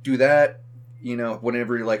much do that. You know,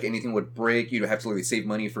 whenever like anything would break, you'd have to literally save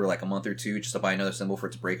money for like a month or two just to buy another cymbal for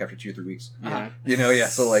it to break after 2 or 3 weeks. Yeah. You know, yeah.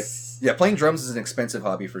 So like, yeah, playing drums is an expensive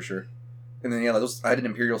hobby for sure. And then yeah, I had an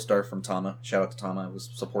Imperial Star from Tama. Shout out to Tama. I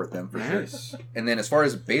was support them for sure. Nice. And then as far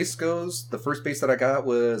as bass goes, the first bass that I got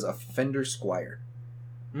was a Fender Squire.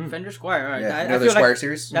 Fender Squire. All right. Yeah, I you know the feel Squire like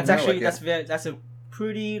series. that's You know, actually like, that's a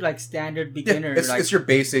pretty like standard yeah. beginner. It's, like, it's your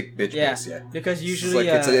basic bitch Yeah. bass. Yeah. because It's usually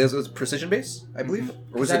like it was a precision bass, I believe,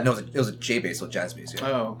 or was Is it? that- No, it was a J bass, so jazz bass. Yeah.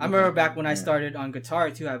 Oh. I remember back when I Yeah. started on guitar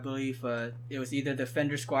too. I believe it was either the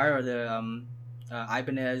Fender Squire or the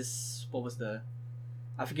Ibanez. What was the?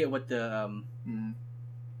 I forget what the Mm.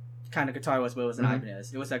 kind of guitar was, but it was an Mhm.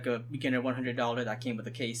 Ibanez. It was like a beginner $100 that came with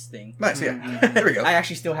a case thing. Nice. Yeah. Mhm. There we go. I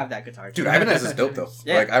actually still have that guitar. Dude, Ibanez is dope though.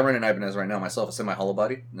 Yeah. Like I run an Ibanez right now myself. It's in my hollow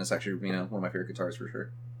body, and that's actually one of my favorite guitars for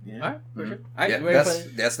sure. Yeah. All right, for Mhm. sure. All right, Yeah, you ready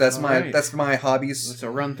that's All my right. that's my hobbies. It's a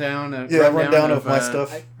rundown. Rundown of my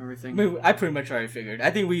stuff. Everything. I pretty much already figured. I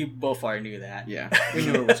think we both already knew that. Yeah, we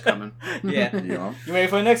knew it was coming. Yeah. You know, You ready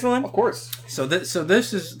for the next one? of course. So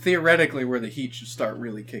this is theoretically where the heat should start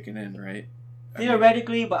really kicking in, right? I mean,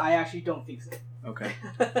 Theoretically, but I actually don't think so. okay.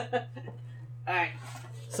 Alright.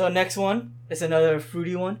 So next one is another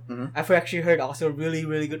fruity one. Mhm. I've actually heard also really,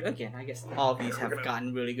 really good. Again, I guess all of these have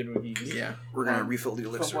gotten really good reviews. Yeah. We're gonna Um, refill the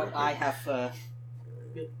From elixir. what I have,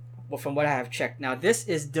 from what I have checked. Now this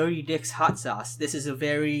is Dirty Dick's hot sauce. This is a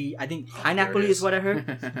very, I think pineapple it is is. what I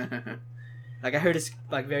heard. Like I heard it's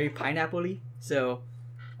like very pineapple-y. So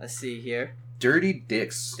let's see here. Dirty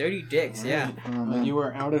Dicks. Dirty Dicks, yeah. And you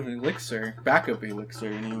are out of elixir, backup elixir.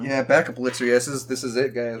 Anyway. Yeah, backup elixir. Yeah, this is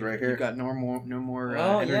it, guys, right You here. got no more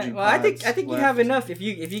Oh energy. yeah. Well, I think pods you have left. enough. If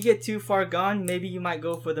you get too far gone, maybe you might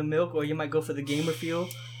go for the milk, or you might go for the gamer fuel.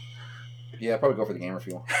 Yeah, I'd probably go for the gamer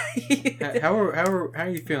fuel. How are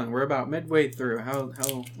you feeling? We're about midway through. How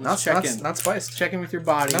let's check in. Not spiced. Check in with your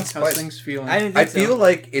body. Not How's spiced. things feeling? I didn't I think feel so.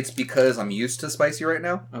 like it's because I'm used to spicy right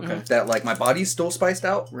now. okay. That like my body's still spiced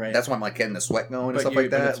out. Right. That's why I'm like getting the sweat going and But stuff you- like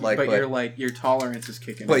but that. it's- Like, but but you're like your tolerance is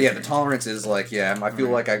kicking. But in yeah, here. the tolerance is like, yeah, I feel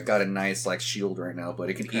Right. like I've got a nice like shield right now, but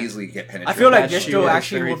it can Okay. easily get penetrated. I feel like That Distro shield is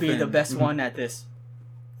actually very will be the thin. best Mhm. one at this.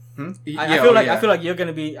 Y- I yeah, feel oh, like yeah. I feel like you're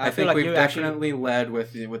gonna be. I feel think like we've you actually. definitely led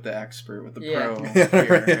with the expert, with the Yeah. pro. Yeah, here,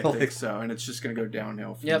 right, I like- think so, and it's just gonna go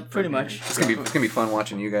downhill. From, Yep, pretty from much. here. it's gonna be fun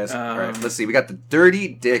watching you guys. All right, Um, let's see. We got the Dirty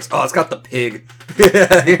Dicks. Oh, it's got the pig.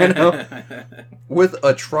 Yeah, you know, with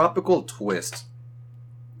a tropical twist.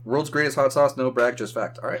 World's greatest hot sauce. No brag, just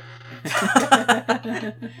fact. All right,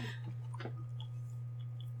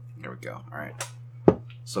 here we go. All right.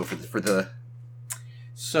 So for the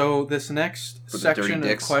So this next For the dirty section of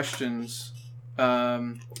dicks. questions,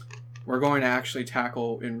 we're going to actually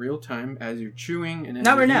tackle in real time as you're chewing and as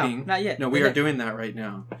Not you're right now. eating. Not yet. No, we Not are yet. doing that right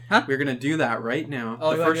now. Huh? We're going to do that right now.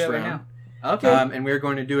 Oh, the you wanna first do it right round. now? Okay. And we're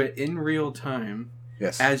going to do it in real time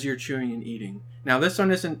yes. as you're chewing and eating. Now, this one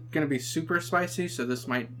isn't going to be super spicy, so this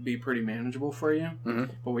might be pretty manageable for you. Mhm.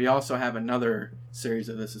 But we also have another series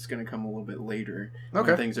of this that's going to come a little bit later. Okay.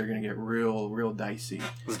 When things are going to get real dicey.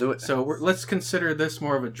 Let's do it. So let's consider this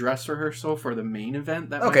more of a dress rehearsal for the main event.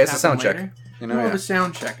 That Okay, might it's a sound happen check. later. You know, More of yeah. a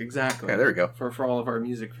sound check, exactly. Okay, there we go. For all of our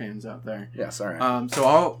music fans out there. Yes, all right.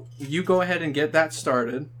 So you go ahead and get that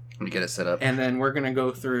started, Let me get it set up. and then we're going to go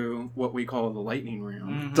through what we call the lightning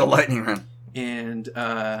round. Mhm. The lightning round. And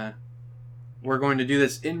we're going to do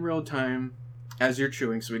this in real time as you're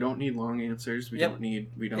chewing, so we don't need long answers. We don't need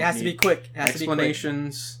It has to be quick. It has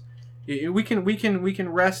explanations. We can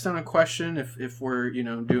rest on a question if we're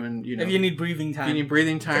doing if you need breathing time. If you need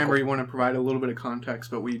breathing time, or you want to provide a little bit of context,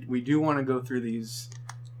 but we do want to go through these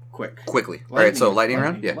quickly. All right, so lightning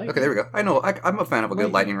round. Yeah. Okay, there we go. I know. I'm a fan of a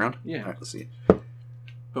good lightning round. Yeah. All right, let's see.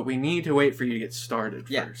 But we need to wait for you to get started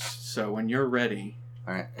Yeah. first. So when you're ready.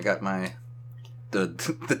 All right, I got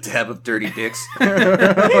the dab of dirty dicks.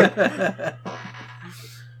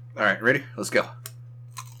 All right, ready? Let's go.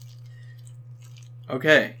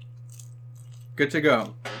 Okay. Good to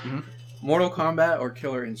go. Mhm. Mortal Kombat or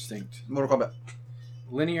Killer Instinct? Mortal Kombat.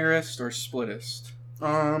 Linearist or splittist?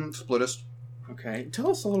 Splittist. Okay. Tell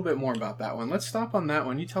us a little bit more about that one. Let's stop on that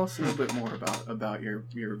one. You tell us a little bit more about your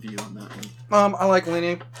view on that one. I like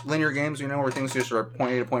linear games, where things just are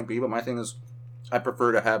point A to point B, but my thing is I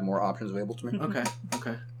prefer to have more options available to me. Okay.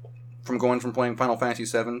 From playing Final Fantasy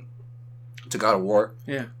VII to God of War.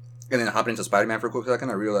 Yeah. And then hopping into Spider-Man for a quick second,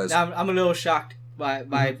 I realized... I'm a little shocked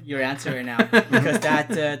by your answer right now, because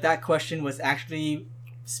that question was actually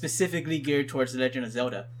specifically geared towards The Legend of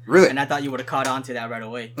Zelda. Really? And I thought you would have caught on to that right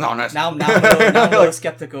away. No, nice. Now I'm a little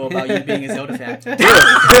skeptical about you being a Zelda fan.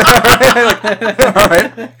 All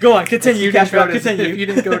right. Go on, continue, Cash Rock, If continue. you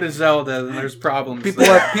didn't go to Zelda, then there's problems. People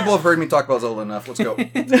have heard me talk about Zelda enough. Let's go.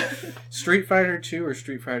 Street Fighter 2 or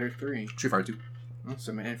Street Fighter 3? Street Fighter 2.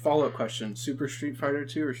 Awesome. And follow-up question, Super Street Fighter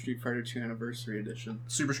 2 or Street Fighter 2 Anniversary Edition?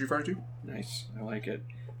 Super Street Fighter 2. Nice. I like it.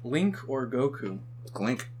 Link or Goku?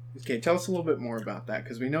 Link. Okay, tell us a little bit more about that,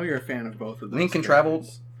 because we know you're a fan of both of those. Link can travel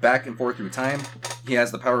back and forth through time. He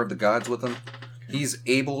has the power of the gods with him. He's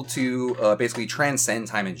able to basically transcend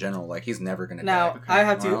time in general. Like, he's never going to die. Now, Okay. I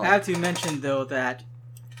have to mention, though, that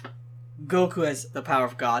Goku has the power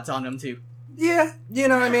of gods on him, too. Yeah, you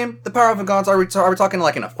know what I mean? The power of the gods, are we talking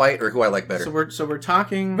like in a fight, or who I like better? So we're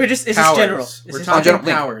talking It's just powers. general. We're It's talking general.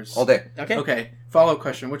 Link. powers. All day. Okay? Okay, follow-up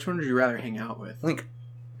question, which one would you rather hang out with? Link.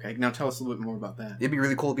 Okay, now tell us a little bit more about that. It'd be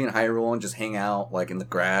really cool to be in Hyrule and just hang out, like, in the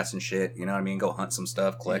grass and shit, you know what I mean? Go hunt some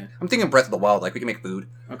stuff, collect. Yeah. I'm thinking Breath of the Wild, like, we can make food,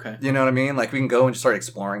 Okay. you know what I mean? Like, we can go and just start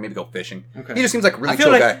exploring, maybe go fishing. Okay. He just seems like a really I feel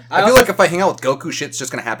chill like- guy. I I feel also- like if I hang out with Goku, shit's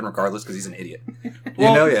just gonna happen regardless because he's an idiot.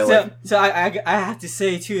 So I have to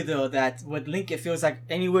say, too, though, that with Link, it feels like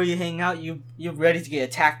anywhere you hang out, you're ready to get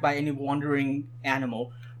attacked by any wandering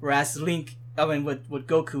animal. Whereas with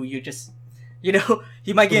Goku, you just...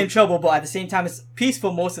 he might get in trouble, but at the same time, it's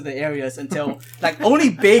peaceful most of the areas until, only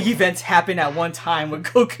big events happen at one time with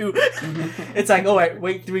Goku. It's like, oh,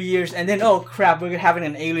 wait 3 years, and then, oh, crap, we're having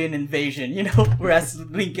an alien invasion, Whereas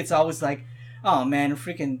Link, it's always like, oh, man,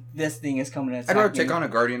 freaking this thing is coming to attack I'd rather me. take on a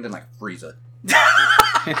Guardian than, like, Frieza.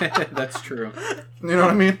 That's true. You know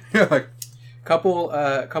what I mean? Yeah, like... Couple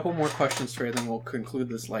more questions, Trey, then we'll conclude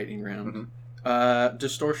this lightning round.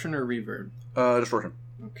 Distortion or reverb? Distortion.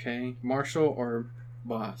 Okay. Marshall or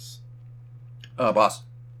Boss? Boss.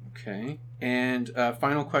 Okay. And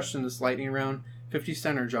final question this lightning round, 50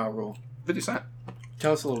 Cent or Ja Rule? 50 Cent.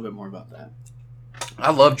 Tell us a little bit more about that.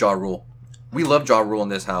 I love Ja Rule. We love Ja Rule in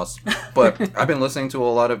this house. But I've been listening to a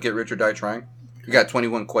lot of Get Rich or Die Trying. You got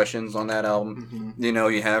 21 Questions on that album.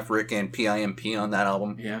 Mm-hmm. You have Rick and PIMP on that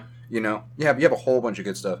album. Yeah, You have a whole bunch of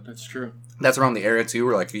good stuff. that's true. That's around the era too,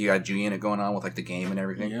 where like you got G in it going on with like the game and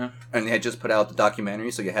everything. Yeah, And they had just put out the documentary,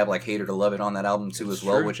 so you have like Hate It or Love It on that album too as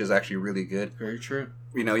well, Sure. which is actually really good. very true.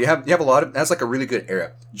 You have a lot of that's like a really good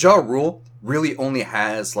era. Ja Rule really only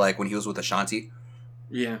has like when he was with Ashanti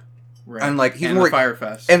Yeah, right. and like he's and more the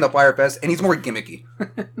Firefest. and the Firefest, and he's more gimmicky.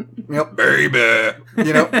 Baby.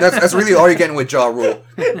 That's really all you're getting with Ja Rule.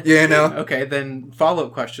 Okay, then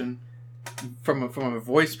follow-up question. From a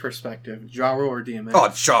voice perspective, Ja Rule or DMX? Oh,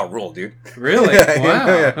 it's Ja Rule, dude. Really? Yeah, Wow.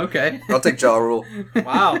 yeah. Okay. I'll take Ja Rule.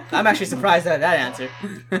 Wow, I'm actually surprised at that answer.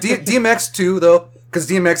 DMX too, though, because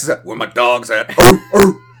DMX is like, where my dog's at.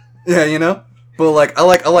 Yeah, But like, I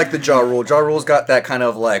like the Ja Rule. Ja Rule's got that kind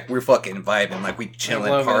of like we're fucking vibing, like we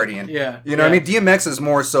chilling, love it. partying. Yeah. You know what I mean? DMX is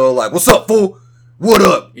more so like, what's up, fool? What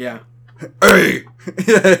up? Yeah. Hey.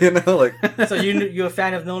 Yeah, like. So you a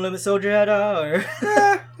fan of No Limit Soldier at all? Or?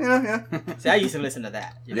 Yeah. See, I used to listen to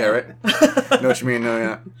that. Yeah, right. Know what you mean? No,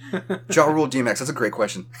 yeah. Ja Rule DMX. That's a great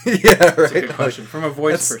question. Yeah, right. That's a good question. From a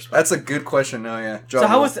voice perspective. That's a good question. No, yeah. Ja So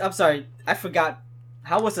how Rule. was? I'm sorry, I forgot.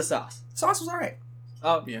 How was the sauce? Sauce was alright.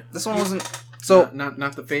 Oh, Yeah. This one wasn't. So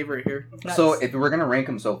Not the favorite here. nice. So if we're gonna rank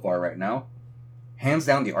them so far right now, hands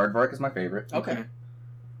down the Aardvark is my favorite. Okay.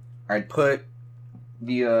 I'd put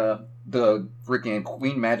the freaking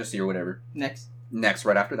Queen Majesty or whatever next.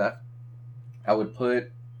 right after that. I would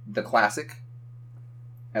put the Classic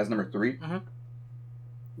as number 3. Mhm.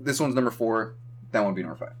 This one's number 4. That one would be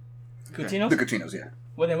number 5. Cucino's? The Cucino's, yeah.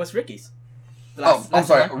 Well, then what's Ricky's? I'm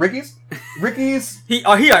sorry. one? Ricky's? Ricky's?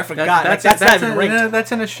 I forgot. That's not even ranked.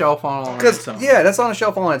 That's in a shelf on its Because, own. yeah, that's on a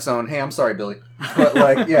shelf on its own. Hey, I'm sorry, Billy. But,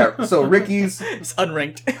 like, yeah, so Ricky's... It's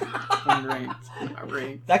unranked. Unranked. Not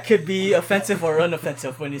ranked. That could be offensive or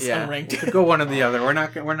unoffensive when it's Yeah, unranked. it could go one or the other. We're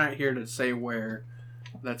not here to say where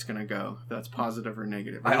that's gonna go. If that's positive or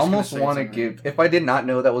negative. I almost want to give... If I did not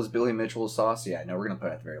know that was Billy Mitchell's sauce, yeah, no, we're going to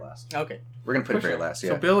put it at the very last. Okay. We're going to put it very last, yeah.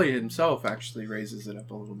 So Billy himself actually raises it up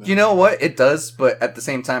a little bit. You know what? It does, but at the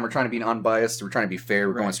same time, we're trying to be unbiased. We're trying to be fair.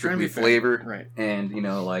 We're Right, going trying to strictly be fair. flavor Right. and,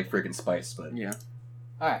 like, freaking spice. But Yeah.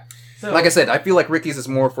 All right. So, like I said, I feel like Ricky's is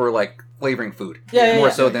more for, like, flavoring food. Yeah, More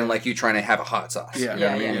yeah. so than, like, you trying to have a hot sauce. Yeah. You know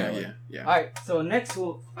what I Yeah, mean? Yeah. all right.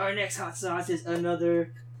 So our next hot sauce is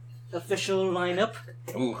another official lineup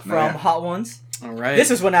Ooh, from man. Hot Ones. All right. This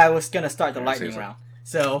is when I was gonna start the Yeah, lightning seriously. round.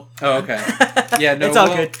 So. Oh, okay. Yeah, no, it's all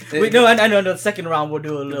we'll- good. I know the second round we'll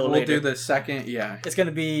do a little We'll later. do the second. Yeah. It's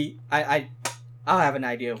gonna be I'll have an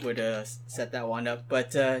idea of where to set that one up.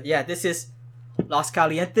 But yeah, this is Los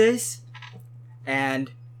Calientes, and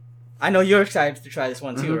I know you're excited to try this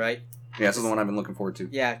one too, Mhm. right? Yeah, this is the one I've been looking forward to.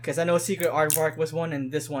 Yeah, because I know Secret Aardvark was one,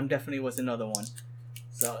 and this one definitely was another one.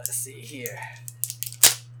 So let's see here.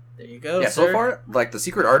 There you go. Yeah, sir. so far, like, the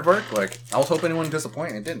Secret Aardvark, like, I was hoping it wouldn't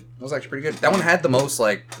disappoint. It didn't. It was actually pretty good. That one had the most,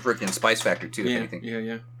 like, freaking spice factor, too, if Yeah. anything.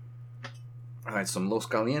 Yeah. All right, some Los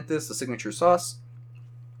Calientes, the signature sauce.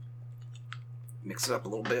 Mix it up a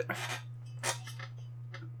little bit.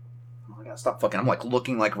 Oh, I gotta stop fucking. I'm, like,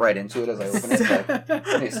 looking, like, right into it as I open it. Like,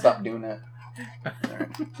 I need to stop doing that. All right.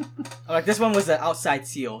 Like this one was an outside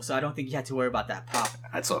seal, so I don't think you had to worry about that pop.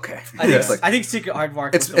 That's okay. I think, It's like, I think Secret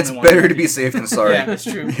Aardvark. it's was the it's only one. better to be safe than sorry. Yeah, that's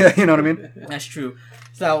true. Yeah, you know what I mean? That's true.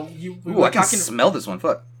 So we Ooh, were I can talking. smell this one.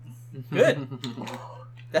 Fuck. Good.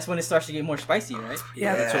 That's when it starts to get more spicy, right?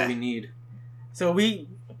 Yeah, that's what we need. So we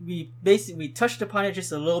basically touched upon it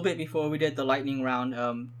just a little bit before we did the lightning round.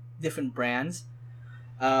 Different brands.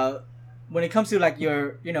 When it comes to like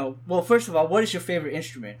your, well, first of all, what is your favorite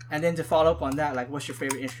instrument? And then to follow up on that, like, what's your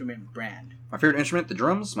favorite instrument brand? My favorite instrument, the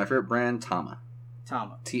drums. My favorite brand, Tama.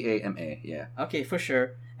 Tama. Tama. Yeah. Okay, for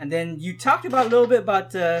sure. And then you talked about a little bit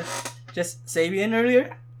about just Sabian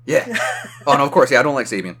earlier. Yeah. Oh no, of course. Yeah, I don't like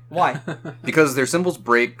Sabian Why? because their cymbals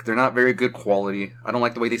break. They're not very good quality. I don't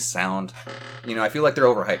like the way they sound. I feel like they're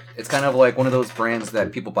overhyped. It's kind of like one of those brands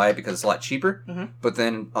that people buy because it's a lot cheaper. Mhm. But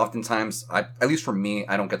then oftentimes, at least for me,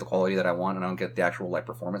 I don't get the quality that I want, and I don't get the actual like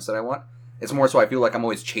performance that I want. It's more so I feel like I'm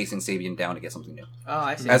always chasing Sabian down to get something new, Oh,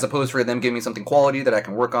 I see. as opposed for them giving me something quality that I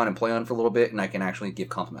can work on and play on for a little bit, and I can actually give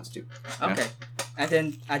compliments to. Okay. And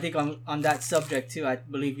then I think on that subject too, I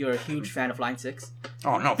believe you're a huge fan of Line 6.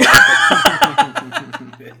 Oh no.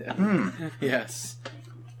 Yes.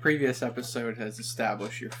 Previous episode has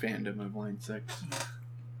established your fandom of Line 6.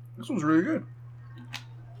 This one's really good.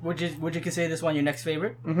 Would you consider this one your next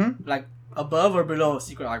favorite? Mm-hmm. Like above or below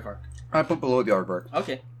Secret Aardvark? I put below the Aardvark.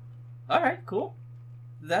 Okay. All right. Cool.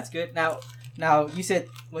 That's good. Now you said,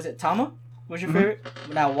 was it Tama? Was your Mhm. favorite?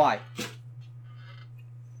 Now why?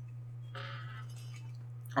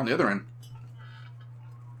 On the other end,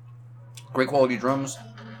 great quality drums,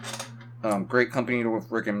 great company with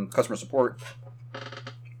freaking customer support.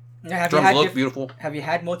 Now, have Drums you had look beautiful. Have you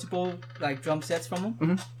had multiple like drum sets from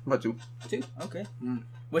them? But too. Two. Okay. Mm.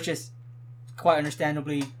 Which is quite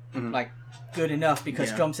understandably Mhm. like good enough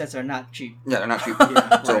because Yeah. drum sets are not cheap. Yeah, they're not cheap.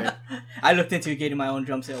 Yeah, So- right. I looked into getting my own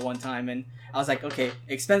drum set one time and I was like, okay,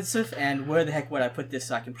 expensive, and where the heck would I put this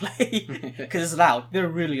so I can play? Because it's loud. They're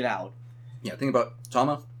really loud. Yeah, think about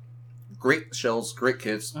Tama. Great shells, great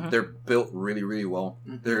kits. Mhm. They're built really, really well.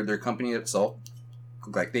 Mhm. Their company itself,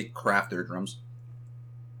 like they craft their drums.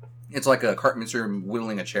 It's like a carpenter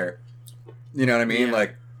whittling a chair. You know what I mean? Yeah.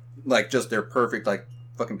 Like just they're perfect, like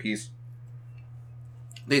fucking piece.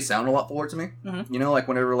 They sound a lot fuller to me. Mhm. Like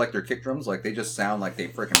whenever like their kick drums, like they just sound like they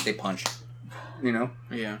punch.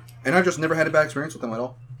 Yeah. And I just never had a bad experience with them at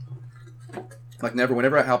all. Like never.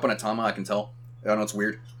 Whenever I hop on a Tama, I can tell. I don't know, it's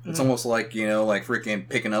weird. It's Mhm. almost like like freaking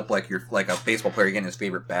picking up like you're like a baseball player getting his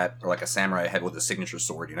favorite bat, or like a samurai head with a signature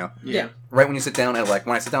sword. Yeah. Right when you sit down at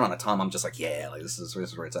when I sit down on a Tama, I'm just like, yeah, like this is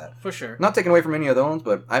where it's at. For sure. Not taking away from any other ones,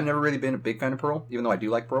 but I've never really been a big fan of Pearl, even though I do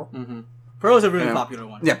like Pearl. Mm-hmm. Pro is a really Yeah. popular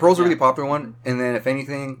one. Yeah, Pearl's a Yeah. really popular one. And then if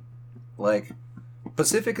anything, like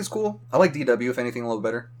Pacific is cool. I like DW if anything a little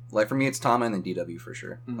better. Like for me, it's Tama and then DW for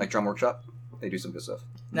sure. Mhm. Like Drum Workshop, they do some good stuff.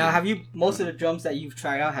 Now, have you most of the drums that you've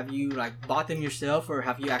tried out? Have you like bought them yourself, or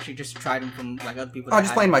have you actually just tried them from like other people? Oh, that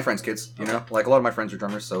just had playing them? my friends' kids, you know? Like, a lot of my friends are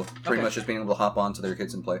drummers, so pretty Okay. much just being able to hop on to their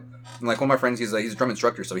kids and play. And, like, one of my friends, he's a drum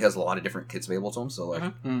instructor, so he has a lot of different kits available to him, so, like...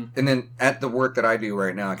 Mhm. Mm. And then, at the work that I do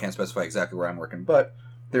right now, I can't specify exactly where I'm working, but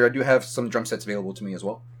there I do have some drum sets available to me as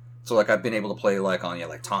well. So like I've been able to play like on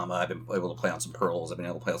like Tama. I've been able to play on some Pearls. I've been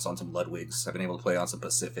able to play on some Ludwigs. I've been able to play on some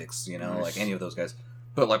Pacifics. You know, like any of those guys.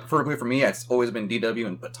 But like preferably for me, it's always been DW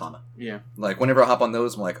and Tama. Yeah. Like whenever I hop on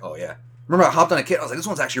those, I'm like, oh yeah. Remember I hopped on a kit. I was like, this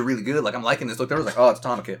one's actually really good. Like I'm liking this. Look there, I was like, oh, it's a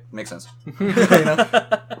Tama kit. Makes sense. You know?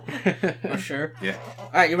 For sure. Yeah. All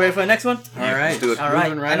right, you ready for the next one? All right. Let's do it. All right.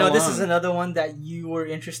 Moving right I know this along. is another one that you were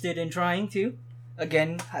interested in trying too.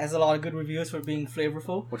 Again, has a lot of good reviews for being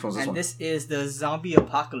flavorful. Which one's this and one? this is the Zombie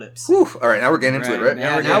Apocalypse. Whew. All right, now we're getting into it, right?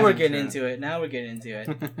 Yeah, we're now we're getting getting into into it. Now we're getting into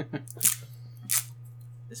it.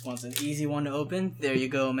 This one's an easy one to open. There you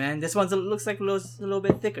go, man. This one looks like a little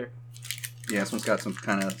bit thicker. Yeah, this one's got some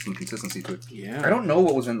consistency to it. Yeah. I don't know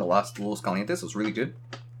what was in the last Los Calientes. It was really good.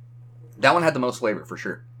 That one had the most flavor for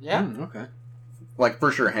sure. Yeah. Okay. Like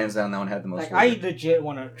for sure, hands down, that one had the most Like flavor. I legit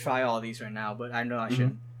want to try all these right now, but I know I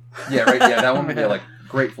shouldn't. Yeah, right. Yeah, that one. Yeah, like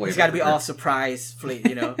great flavor. It's got to be for all sure. surprise,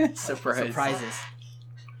 surprises.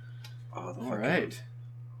 Oh, the All fuck. right.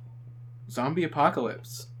 Zombie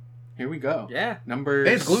Apocalypse. Here we go. Yeah, Number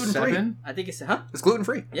Hey, it's gluten-free. 7. I think it's It's gluten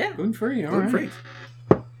free. Yeah, Gluten free. All Gluten-free.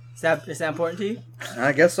 right. is that important to you?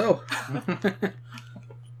 I guess so.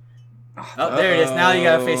 Oh, there it is. Now you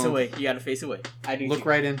gotta face Uh-oh. away. You gotta face away. I do. Look too.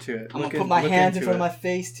 right into it. I'm Look gonna put my look hands in into front of it. my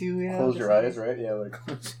face too. You know. Close just- your eyes, right? Yeah, like.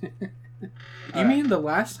 You mean the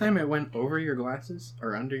last time it went over your glasses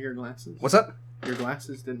or under your glasses? What's up? Your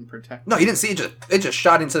glasses didn't protect. No, you didn't see it. It just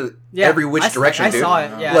shot into Yeah, every which direction, I dude. saw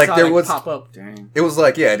it. Yeah, Like, I saw there it was- pop up. Dang. It was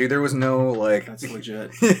like, yeah, dude. There was no like. That's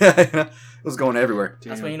legit. Yeah, it was going everywhere.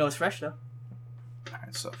 That's Damn. when you know it's fresh, though.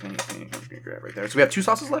 Alright, so if anything, I'm just gonna grab right there. So we have 2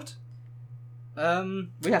 sauces left.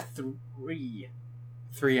 We have 3.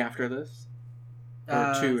 3 after this, or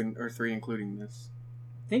Uh, 2 or 3 including this.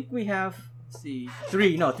 I think we have. Let's see,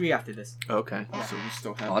 3. No, 3 after this. Okay. So we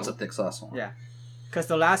still have. Oh, that's a thick sauce. Yeah. Because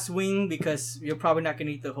the last wing, because you're probably not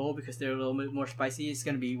gonna eat the whole because they're a little bit more spicy. It's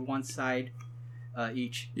gonna be one side,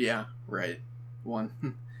 each. Yeah. Right.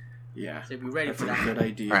 1. Yeah. So be ready That's for a that. good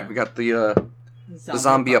idea. All right, we got the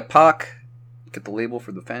Zombie Apoc. Get the label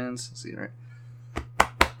for the fans. Let's see, right?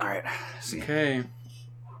 All right. Let's see. Okay.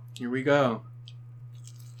 Here we go.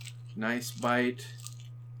 Nice bite.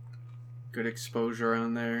 Good exposure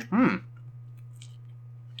on there.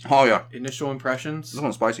 Oh yeah, Initial impressions. this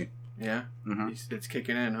one's spicy. Yeah. Mm-hmm. It's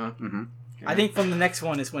kicking in, huh? Mm-hmm. I think from the next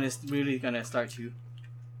one is when it's really gonna start to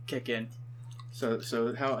kick in. So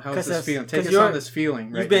how's 'Cause this that's- feeling? Take 'cause us you're- on this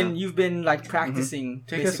feeling right You've been like practicing. now.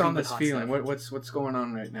 Take us basically on with this hot feeling. stuff. What's going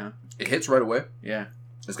on right now? It hits right away. Yeah.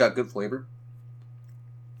 It's got good flavor,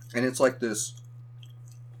 and it's like this.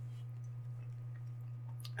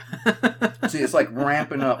 See, it's like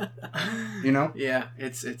ramping up. You know, Yeah.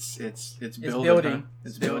 It's building. building. Huh?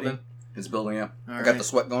 It's It's building. building. it's building up. All I right. got the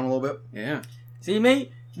sweat going a little bit. Yeah. See,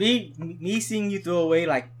 me seeing you throw away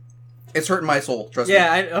like It's hurting my soul. Trust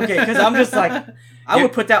yeah, okay, because I'm just like I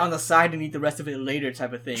would put that on the side and eat the rest of it later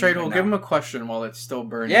type of thing. Trade will now. give him a question while it's still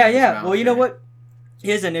burning. Yeah, in his yeah. mouth Well, you know here. what?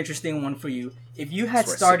 Here's an interesting one for you. If you had That's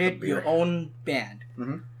where I sip started the your beer. own band,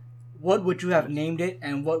 Mhm. what would you have named it,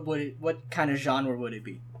 and what kind of genre would it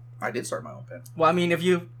be? me. I did start my own band. Well, I mean,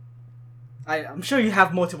 I'm sure you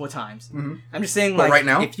have multiple times. Mhm. I'm just saying, But like, right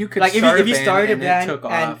now, If you could Like, if you- start if you a band started and a band it took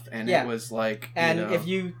and- off and yeah. it was like and you know, if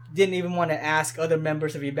you didn't even want to ask other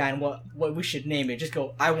members of your band what we should name it, just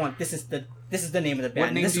go, I want this is the name of the band.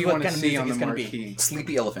 what name this do is you what want to kind of see music on the it's gonna be. marquee?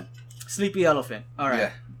 Sleepy Elephant. Sleepy Elephant. All right.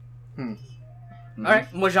 Yeah. Hmm. Mhm. All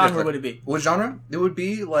right. What genre like- would it be? What genre? It would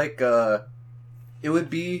be like a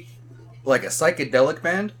psychedelic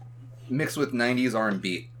band mixed with 90s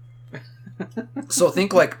R&B. So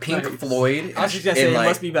think like Pink Nice. Floyd. I was just gonna say and it like,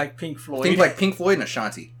 must be like Pink Floyd. think like Pink Floyd and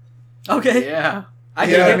Ashanti, okay. Yeah, I You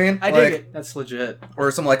dig know it. what I mean? I dig Like- it. that's legit. or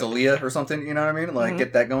something like Aaliyah or something. You know what I mean? Like Mhm.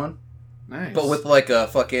 get that going, Nice. but with like a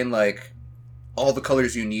fucking like all the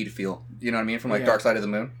colors you need feel. You know what I mean? From like Yeah. Dark Side of the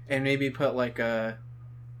Moon. and maybe put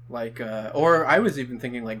or I was even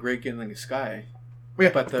thinking like Great in the Sky. Yeah,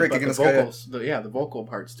 But the, Break but Against the the Sky, yeah. vocals, the vocal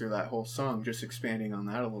parts through that whole song, just expanding on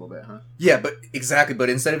that a little bit, huh? Yeah, but exactly. But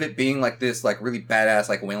instead of it being like this, like really badass,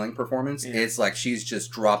 like wailing performance, Yeah. it's like she's just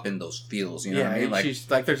dropping those feels. You know yeah, what I mean? and Like, she's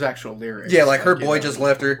like, there's actual lyrics. yeah, like her you boy know. just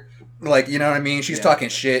left her. Like, you know what I mean? She's Yeah. talking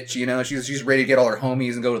shit. You know, she's ready to get all her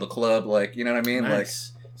homies and go to the club. Like, you know what I mean?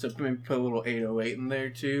 Nice. So maybe put a little 808 in there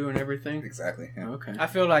too, and everything. Like, exactly. Yeah. Okay. I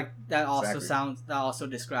feel like that Exactly. also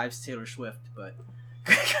describes Taylor Swift, but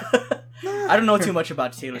I don't know too much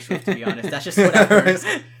about Taylor Swift, to be honest. That's just what I've heard.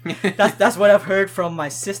 That's what I've heard from my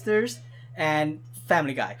sisters and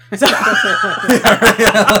Family Guy. So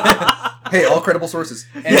Hey, all credible sources.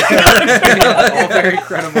 And all very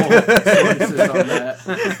credible sources on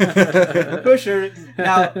that. For sure.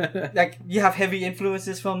 Now, like, you have heavy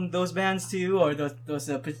influences from those bands too, or those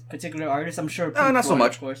particular artists. I'm sure. Pink not so Floyd,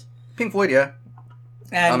 much. Of course. Pink Floyd, yeah.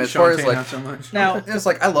 And as far as Shantae, like, not so much. now, it's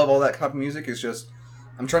like I love all that type of music. It's just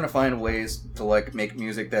I'm trying to find ways to like make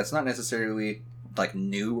music that's not necessarily like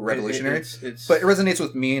new, revolutionary, It's but it resonates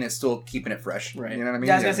with me and it's still keeping it fresh. Right. You know what I mean?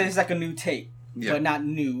 yeah, I was gonna say it's like a new take, Yeah. but not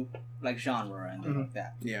new like genre and things like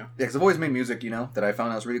that. yeah. Yeah, because I've always made music, you know, that I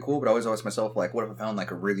found that was really cool. But I always asked myself, like, what if I found like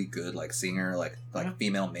a really good like singer, like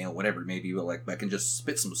female, male, whatever it may be, but like I can just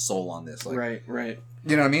spit some soul on this, like, Right.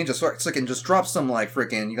 you know what I mean? Just so I can just drop some like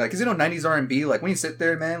freaking, like, because you know, 90s R&B, like when you sit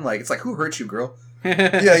there, man, like it's like who hurt you, girl?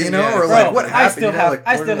 Yeah, you know, or like what happened? I still you know, have like,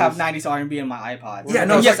 I still have those- 90s R&B in my iPod. Yeah,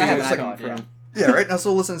 no, it's yes, like- I have it's an like- iPod. Yeah. Yeah, right. Now,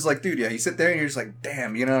 so listen, it's like, dude, yeah, you sit there and you're just like,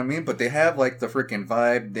 damn, you know what I mean? But they have like the freaking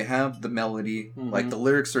vibe, they have the melody, like the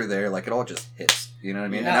lyrics are there, like it all just hits. You know what I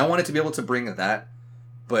mean? Yeah. And I wanted to be able to bring that,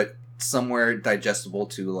 but somewhere digestible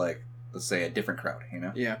to like, let's say, a different crowd. You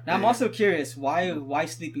know? Yeah. Now I'm also curious, why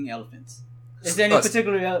sleeping elephants? Is there any Uh,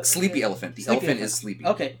 particular Sleepy elephant. The Sleepy elephant elephant. is sleepy.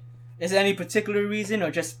 Okay. Is there any particular reason, or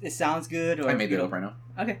just it sounds good? Or I made you that know- up right now.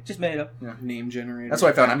 Okay, just made it up. Name generator. That's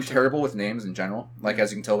what I found. I'm action. terrible with names in general. Like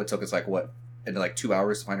as you can tell, it took us like what, like 2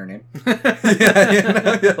 hours to find her name. yeah, you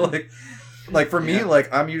know? Yeah, like for me, Yeah.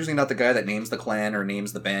 like I'm usually not the guy that names the clan or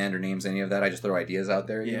names the band or names any of that. I just throw ideas out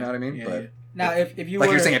there. You know what I mean? Yeah, but yeah. Now, if you like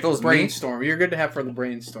were you're saying, if it was me, Brainstorm. You're good to have for the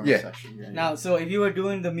brainstorm Yeah. session. Yeah. now, so if you were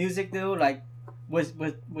doing the music though, like,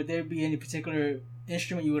 would there be any particular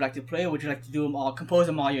instrument you would like to play, or would you like to do them all, compose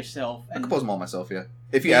them all yourself? I And compose them all myself. Yeah.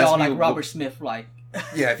 If you be all ask me, like Robert Smith, like.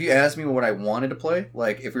 yeah, if you asked me what I wanted to play,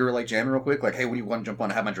 like if we were like jamming real quick, like hey, when you want to jump on,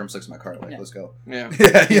 I have my drumsticks in my car, like Yeah. let's go. Yeah.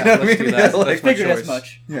 Yeah, you know what I let's mean? do that. Yeah, like, That's my Figured as choice.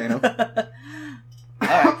 much. yeah, you know.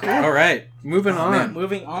 Alright, cool. All right. Moving Oh, on. man.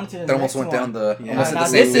 Moving on to the That almost next went down one. the Yeah. almost did Now the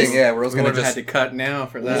same this is- thing. Yeah, where I was We gonna would have had just to cut now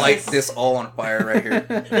for that. light this all on fire right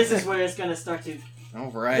here. This is where it's gonna start to All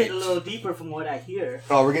hit right. a little deeper from what I hear.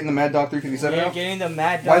 Oh, we're getting the Mad Dog 357 We're now. getting the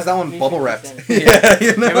Mad Dog. Why is that one bubble wrapped? 357. Yeah,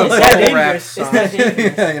 you know. It was It's like- that bubble wrap dangerous. It's that song.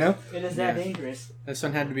 dangerous. yeah, you know. It is that Yeah. dangerous. This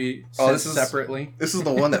one had to be Oh, sent this is- separately. This is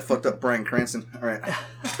the one that fucked up Bryan Cranston. All right.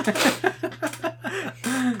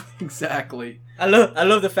 Exactly. I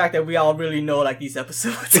love the fact that we all really know like these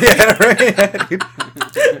episodes. Yeah, right. Dude.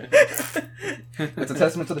 It's a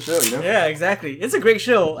testament to the show, you know. Yeah, exactly. It's a great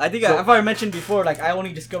show. I think So- I've already mentioned before. Like, I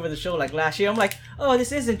only discovered the show like last year. I'm like, oh,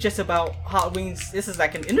 this isn't just about Hot Wings. This is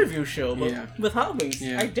like an interview show, but Yeah. with Hot Wings.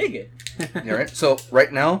 Yeah. I dig it. Yeah, right. So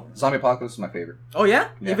right now, Zombie Apocalypse is my favorite. Oh yeah,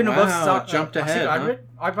 Yeah. even above Wow, jumped ahead, huh?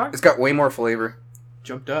 Aardvark? It's got way more flavor.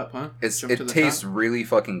 Jumped up, huh? It Jumped to the tastes top. really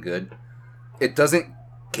fucking good. It doesn't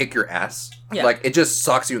kick your ass. Yeah. Like it just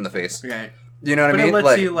socks you in the face. Okay. You know what But I mean? it lets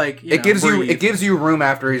Like you like. it gives you breathe. it gives you room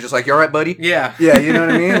after he's just like, you all right, buddy? Yeah. Yeah, you know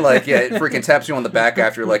what I mean? Like, yeah, it freaking taps you on the back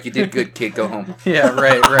after, like, you did good, kid, go home. Yeah.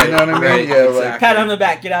 Right. Right. You know what I mean? Right, Yeah, like- exactly. Pat on the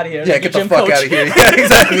back. Get out of here. Yeah, Like get your the gym fuck coach. out of here. Yeah,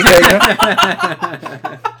 exactly. Yeah, you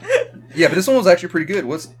know? Yeah, but this one was actually pretty good.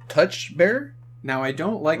 What's Touch Bear? Now I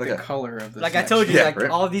don't like Like the a- color of this. Like I next told you, Yeah, like right.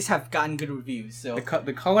 all of these have gotten good reviews. So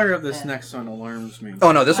The color of this Yeah. next one alarms me.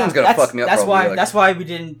 Oh, no, this one's gonna That's- fuck me up That's probably. why. like, That's why we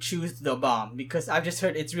didn't choose the bomb, because I've just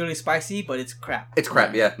heard it's really spicy, but it's crap. it's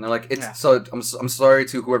crap, yeah. No, like, it's, Yeah. so, I'm sorry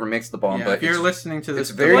to whoever makes the bomb, Yeah, but if you're it's, listening to this,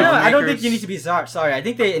 it's very- Well, the no, I don't think makers- you need to be sorry. I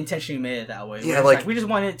think they intentionally made it that way. Yeah, where it's like- we just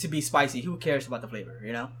want it to be spicy. Who cares about the flavor?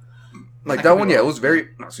 You know? like, I that could one, be yeah, it wrong. was very,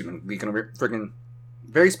 no, excuse me, leaking over, freaking,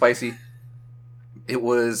 very spicy. It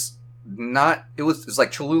was not, it's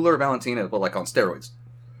like Cholula or Valentina, but, like, on steroids.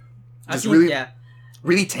 I Just think, really- yeah.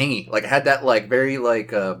 Really tangy. Like, it had that, like, very,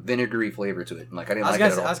 like, vinegary flavor to it. And, like, I didn't like it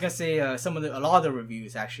at all. I was gonna say a lot of the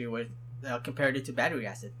reviews actually were compared it to battery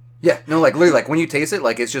acid. Yeah, no, like literally, like when you taste it,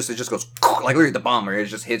 like it just goes like literally the bomb, where it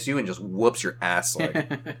just hits you and just whoops your ass. Like,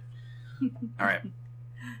 all right,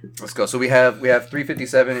 let's go. So we have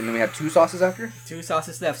 357, and then we have 2 sauces after. 2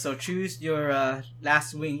 sauces left, so choose your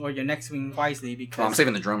last wing or your next wing wisely, Oh, I'm because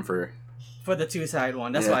saving the drum for. for the 2-side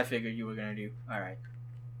one. That's Yeah. what I figured you were gonna do. All right.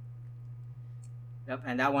 Yep,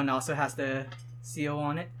 and that one also has the CO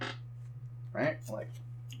on it. Right, like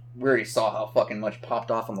we already saw how fucking much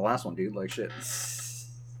popped off on the last one, dude. Like shit.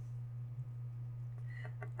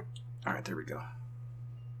 All right, there we go.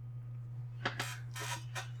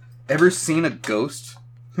 Ever seen a ghost?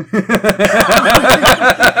 It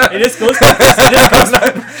is ghost. It is ghost.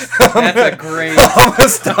 That's a great. I'm gonna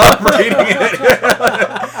stop reading it.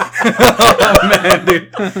 Oh man,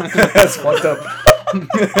 dude, that's fucked up.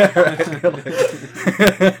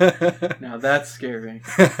 Now that's scary.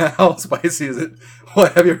 How spicy is it?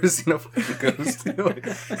 What, have you ever seen a fucking ghost?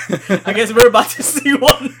 I guess we're about to see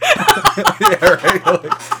one. Yeah,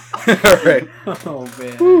 right. All right. Oh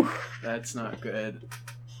man, Whew. that's not good.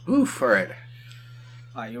 Oof. All right.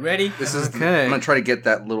 Are you ready? This is. Okay. I'm gonna try to get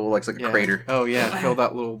that little like a crater. Oh yeah, fill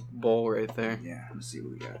that little bowl right there. Yeah. Let's see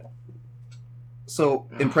what we got. So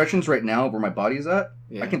impressions right now of where my body is at.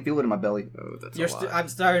 Yeah. I can feel it in my belly. Oh, that's You're a lot. I'm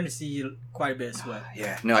starting to see quite a bit of sweat.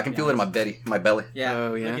 Yeah. No, I can feel it in my belly. Yeah.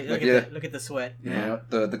 Oh, yeah. Look at the sweat. Yeah.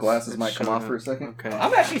 The glasses It's might come showing off for a up. second. Okay.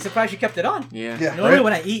 I'm actually surprised you kept it on. Yeah. Yeah. Normally Right?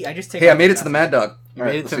 when I eat, I just take. Hey, I off made the it to the Mad Dog. You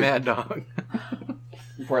made it to Mad Dog.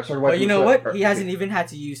 Before I started But wiping you know the what? sweat. He hasn't even had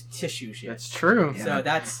to use tissues yet. That's true. Yeah. So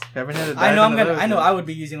that's. Haven't had a I know dive into those I know yet. I would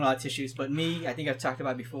be using a lot of tissues, but me, I think I've talked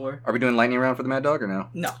about it before. Are we doing lightning round for the Mad Dog or no?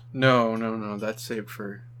 No. That's saved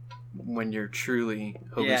for when you're truly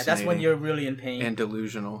hallucinating. Yeah, that's when you're really in pain. and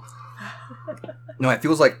delusional. No, it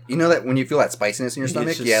feels like that when you feel that spiciness in your It's stomach.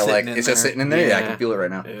 just Yeah, like sitting in it's just there. sitting in there. Yeah, I Yeah. can feel it right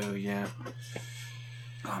now. Oh yeah.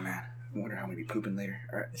 Oh man, I wonder how I'm gonna be pooping later.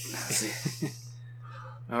 All right, let's see.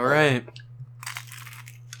 All right.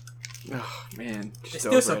 Oh man, It's just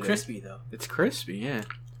still so overrated. crispy though. It's crispy, yeah.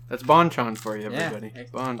 That's bonchon for you, everybody. Yeah,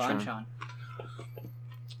 Bonchon.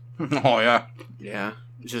 bonchon. Oh yeah. Yeah,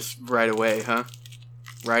 just right away, huh?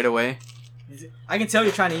 Right away. I can tell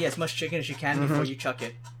you're trying to eat as much chicken as you can before you chuck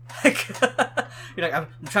it. You're like, I'm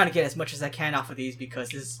trying to get as much as I can off of these because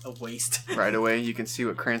this is a waste. Right away, you can see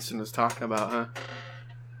what Cranston was talking about, huh?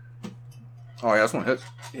 Oh yeah, this one hits.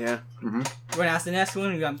 Yeah. We're gonna ask the next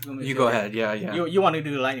one. You go ahead. Yeah. You want to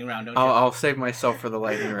do the lightning round, don't you? I'll save myself for the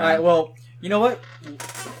lightning round. All right. Well, you know what?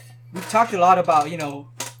 We've talked a lot about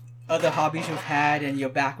other hobbies you've had and your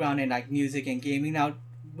background in like music and gaming. Now,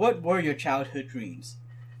 what were your childhood dreams?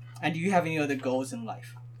 And do you have any other goals in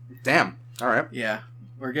life? Damn. All right. Yeah,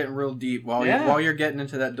 we're getting real deep. While you're getting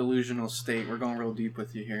into that delusional state, we're going real deep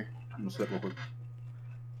with you here. I'm gonna slip real quick.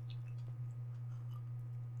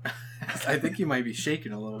 I think he might be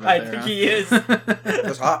shaking a little bit. I there, think huh? he is.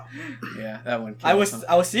 That's hot. Yeah, that one. I kills, was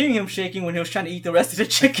huh? seeing him shaking when he was trying to eat the rest of the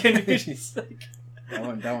chicken. He's just like,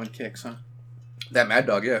 That one kicks, huh? That Mad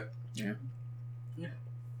Dog, yeah. Yeah.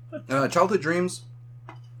 Childhood dreams.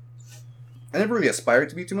 I never really aspired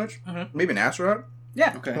to be too much. Mhm. Maybe an astronaut.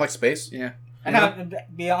 yeah. Okay. I like space. Yeah. And I'll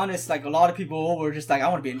be honest, like a lot of people were just like, I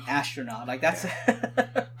want to be an astronaut. Like that's.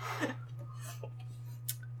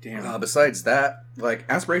 Damn. Besides that, like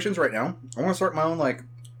aspirations right now, I want to start my own like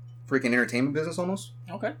freaking entertainment business almost.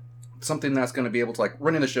 Okay. Something that's going to be able to like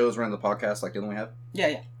run in the shows, run the podcast like the one we have.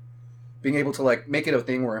 Yeah. Being able to like make it a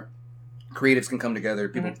thing where creatives can come together,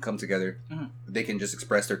 people can come together, they can just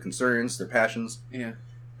express their concerns, their passions, Yeah.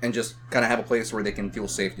 and just kind of have a place where they can feel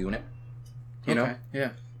safe doing it. You know? Okay, yeah.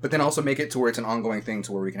 But then also make it to where it's an ongoing thing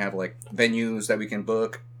to where we can have like venues that we can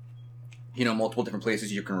book, multiple different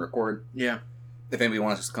places you can record. Yeah. If anybody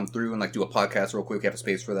wants to come through and like do a podcast real quick, we have a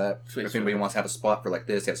space for that. Space if for anybody that. wants to have a spot for like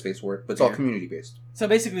this, they have space for it. But it's all Yeah. community based. So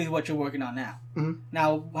basically, what you're working on now. Mhm.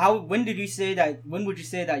 Now, when would you say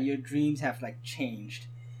that your dreams have like changed?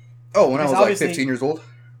 Oh, when I Because was like obviously- 15 years old.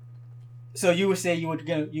 So you would say you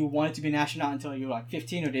wanted to be an astronaut until you were like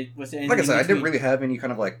 15, or was there anything Like I said, I in didn't between? really have any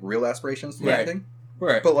kind of like real aspirations to do Right. anything.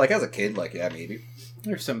 Right. But like as a kid, like yeah, maybe.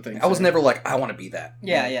 There's some things. I was there. never like I want to be that.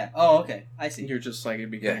 Yeah. Oh, okay. I see. You're just like, it'd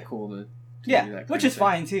be kind Yeah. of cool to do Yeah, that kind which of is thing.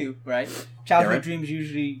 fine too, right? Childhood right. dreams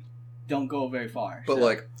usually don't go very far. But so.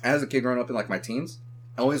 like as a kid growing up in like my teens,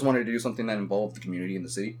 I always wanted to do something that involved the community in the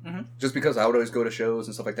city. Mhm. Just because I would always go to shows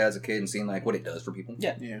and stuff like that as a kid and seeing like what it does for people.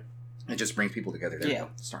 Yeah. Yeah. It just brings people together. There we Yeah. go.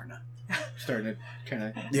 Starting to. Starting to kind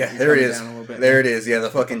of. Yeah, there it is. Down a little bit. There it is. Yeah,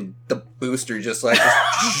 the booster just like.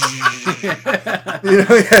 Yeah,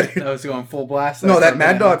 yeah, dude. that was going full blast. No, there that for a Mad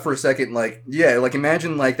minute. Dog for a second, like, yeah, like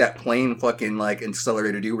imagine like that plane fucking like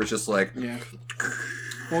accelerator dude where it's just like, Yeah.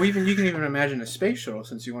 Well, you can even imagine a space shuttle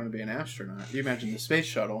since you want to be an astronaut. You imagine the space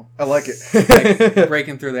shuttle I like it. like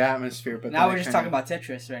breaking through the atmosphere, but now then we're it just kinda- talking about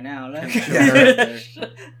Tetris right now. Like, Yeah, right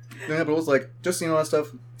Yeah, but it was like just seeing all that stuff,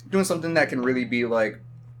 doing something that can really be like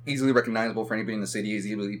easily recognizable for anybody in the city,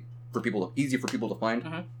 easy for people to find.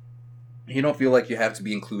 Mhm. You don't feel like you have to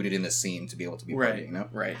be included in the scene to be able to be part of Right. it, you know?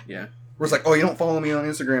 Right. Yeah. Where it's like, oh, you don't follow me on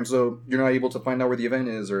Instagram, so you're not able to find out where the event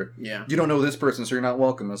is, or Yeah. you don't know this person, so you're not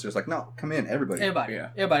welcome. It's just like, no, come in, everybody. everybody, Yeah.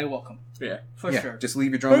 everybody welcome. Yeah. For yeah, sure. just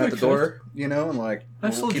leave your drum at the Perfect. door, and like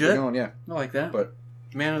That's we'll keep legit. it going. Yeah, I like that. But-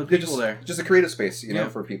 Man of the Yeah, people just, there. just a creative space, Yeah.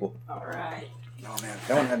 for people. All right. Oh man,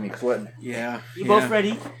 that one had me sweating. Yeah. You yeah. both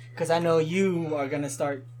ready? Because I know you are gonna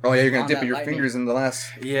start. Oh yeah, you're gonna On dip that your lightning. fingers in the last.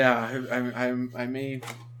 Yeah. I may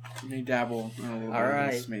dabble in a little All bit of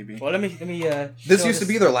right. this, maybe. Well, let me. This show used to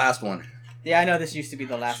be their last one. Yeah, I know this used to be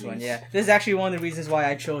the last one. Jeez. Yeah, this is actually one of the reasons why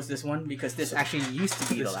I chose this one because this actually used to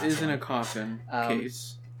be the This last isn't one. a coffin Um,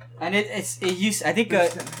 case. And it used. I think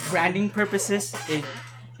branding purposes.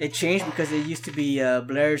 it changed because it used to be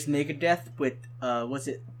Blair's Megadeth with was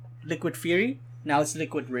it Liquid Fury? Now it's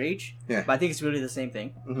Liquid Rage. Yeah. But I think it's really the same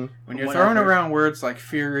thing. Mm-hmm. When you're throwing around words like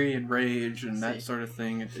fury and rage and that sort of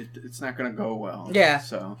thing, it's not going to go well. Yeah.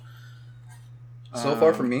 So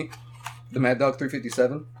far from me, the Mad Dog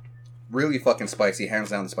 357, really fucking spicy. Hands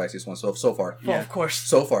down the spiciest one so far. Well, of course.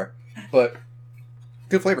 So far. But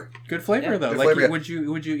good flavor. Good flavor, though. Good Like, flavor, yeah.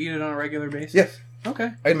 would you eat it on a regular basis? Yeah.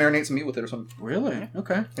 Okay. I'd marinate some meat with it or something. Really?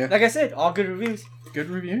 Okay. Yeah. Like I said, all good reviews. Good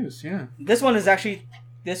reviews, yeah. This one was actually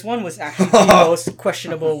the most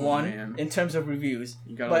questionable one Man. in terms of reviews.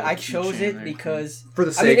 You got a But little I chose keychain it there. because For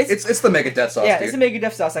the I mean, sake, it's the Megadeth sauce, yeah, dude. it's a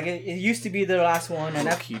Megadeth sauce. Like it used to be the last one, and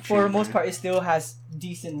Little that, keychain for the most there. part, it still has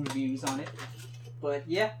decent reviews on it. But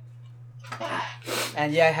yeah,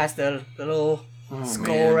 and yeah, it has the little Oh, skull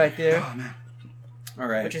man. right there, Oh, man. All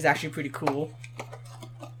right. which is actually pretty cool.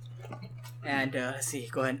 And let's see,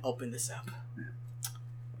 go ahead and open this up.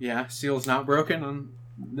 Yeah, seal's not broken on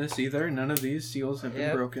this either. None of these seals have been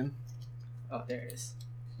Yep. broken. Oh, there it is.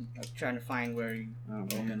 I'm trying to find where you Oh,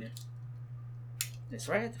 open man. it. It's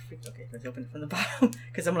right at the freak. Okay, let's open it from the bottom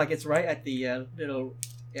because I'm like it's right at the little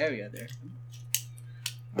area there.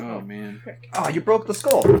 Oh, man. Frick. Oh, you broke the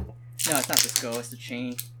skull. No, it's not the skull. It's the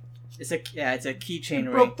chain. It's a keychain You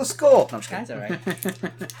ring. broke the skull. No, I'm just kidding. That's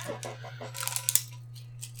alright.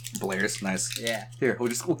 Blair's nice. Yeah. Here,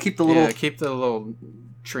 we'll keep the little. Yeah, keep the little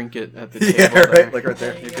trinket at the table. Yeah, there. right, like right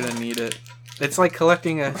there. You're gonna need it. It's like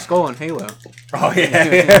collecting a skull in Halo. Oh You yeah,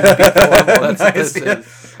 beat the level, that's what Nice, this yeah.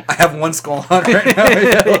 is. I have one skull on right now.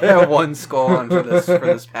 Yeah, one skull on for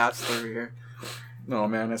this pass through here. No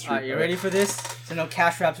man, that's true. Alright, you ready for this? So no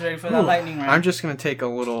cash wraps ready for that lightning round. I'm just gonna take a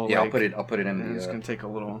little. Yeah, like, I'll put it in I'm just the. gonna take a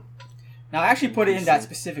little. Now I actually put it in that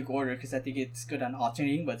specific order because I think it's good on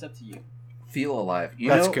alternating, but it's up to you. Feel alive.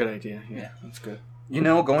 That's a good idea. Yeah, Yeah. that's good. You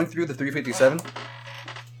know, going through the 357.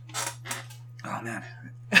 Oh man,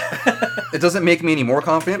 it doesn't make me any more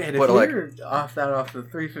confident. Man, if but like, you're off the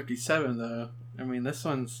 357 though, I mean this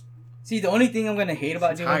one's See, the only thing I'm gonna hate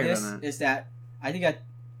about It's doing higher this than that. is that I think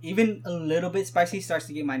even a little bit spicy starts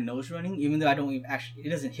to get my nose running, even though I don't even actually it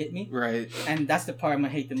doesn't hit me, right. and that's the part I'm gonna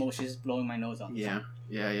hate the most is blowing my nose on. Yeah.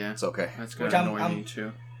 it's okay. That's Which gonna I'm- annoy I'm- me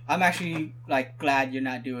too. I'm actually like glad you're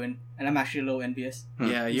not doing, and I'm actually a little envious.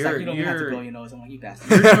 Yeah, It's you're like, you don't even have to blow you're your nose. I'm like, you bastard.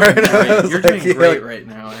 you're doing Right, I great. was You're like, doing yeah, great like- right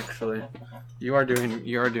now. Actually, you are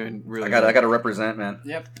doing really. I good. gotta represent, man.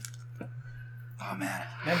 Yep. Oh man.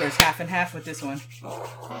 Remember, it's half and half with this one.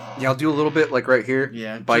 Yeah, I'll do a little bit like right here.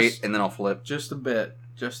 Yeah, Bite and then I'll flip. just a bit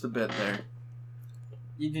there.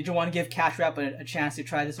 Did you want to give Cash Wrap a chance to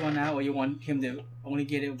try this one now, or you want him to only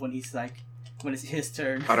get it when he's like when it's his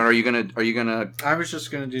turn? I don't know. Are you gonna? I was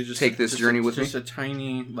just gonna do Take this journey with me? just a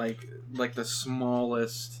tiny like the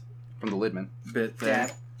smallest From the lid, man. bit there.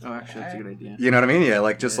 Yeah. Oh, actually, that's a good idea. You know what I mean? Yeah,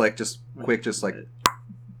 like Yeah. quick, just like.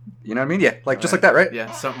 You know what I mean? Yeah, like just Alright. like that, right?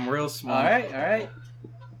 Yeah, something real small. All right.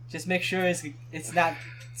 Just make sure it's not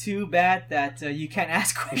too bad that you can't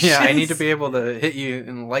ask questions. Yeah, I need to be able to hit you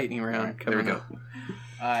in the lightning round. There we coming go. up.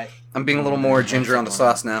 All right. I'm being a little more ginger on the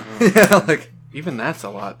sauce now. Oh. Yeah, like. Even that's a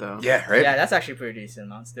lot, though. Yeah, right. Yeah, that's actually a pretty decent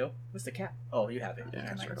amount still. What's the cap? Oh, you have it.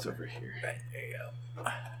 Yeah, it's over here. There you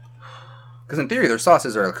go. Because in theory, their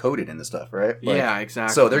sauces are coated in the stuff, right? Like, Yeah,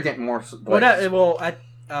 exactly. So they're getting more. Well,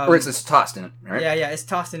 or it's just tossed in it, right? Yeah, it's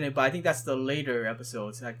tossed in it, but I think that's the later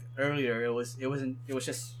episodes. Like earlier, it wasn't. It was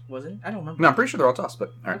just wasn't. I don't remember. No, I'm pretty sure they're all tossed.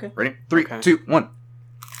 But all right, Okay. ready? 3, Okay. 2, 1.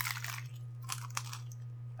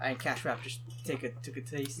 I Cash Wrap just took a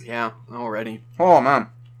taste. Yeah, already. Oh man.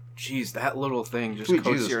 Jeez, that little thing just Sweet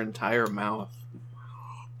coats Jesus. your entire mouth.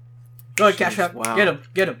 Go ahead, Cash Jeez, Wrap. wow.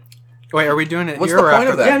 Get him. Wait, are we doing it What's here the or point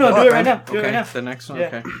after of that? Yeah, no, Fuck, do it right man. now. Do it right Okay, now. the next one.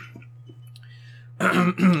 Yeah.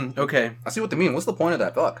 Okay. Okay. I see what they mean. What's the point of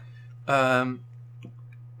that? Fuck. Are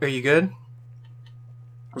you good?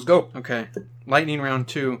 Let's go. Okay. Lightning round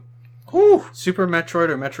 2. Whew. Super Metroid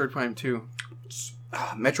or Metroid Prime 2?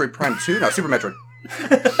 Metroid Prime 2? No, Super Metroid.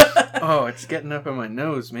 Oh, it's getting up in my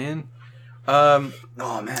nose, man. Oh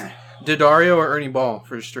man. Didario or Ernie Ball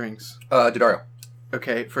for strings? Didario.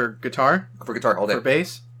 Okay, for guitar? For guitar all day. For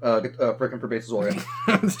bass? Frickin' for bass as well,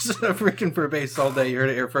 yeah. This is a freaking for bass all day. You heard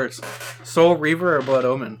it here first. Soul Reaver or Blood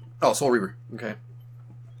Omen? Oh, Soul Reaver. Okay.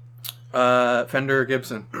 Fender or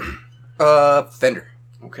Gibson? Fender.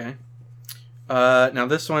 Okay. Now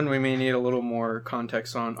this one we may need a little more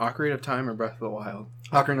context on. Ocarina of Time or Breath of the Wild?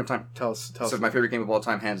 Ocarina of Time. Tell us. So my favorite game of all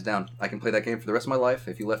time, hands down. I can play that game for the rest of my life.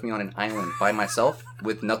 If you left me on an island by myself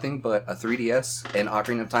with nothing but a 3DS and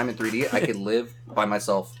Ocarina of Time in 3D, I could live by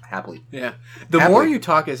myself happily. Yeah. The more you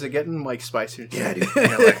talk, is it getting like spicier? Yeah, dude.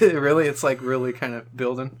 Yeah, like, really, it's like really kind of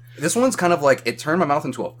building. this one's kind of like it turned my mouth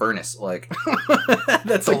into a furnace. Like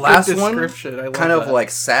That's the a last good one description. I love kind of that. like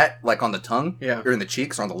sat like on the tongue, Yeah. or in the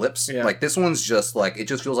cheeks, or on the lips. Yeah. Like this one's just like it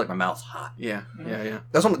just feels like my mouth's hot. Yeah.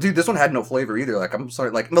 That's one, dude. This one had no flavor either. Like I'm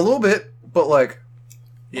sorry, like a little bit, but like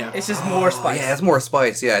Yeah. It's just more spice. yeah, it's more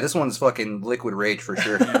spice. Yeah, this one's fucking liquid rage for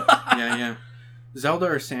sure. Yeah. Zelda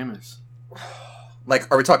or Samus?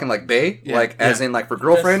 Like, are we talking like bae? Yeah, Like as yeah. in like for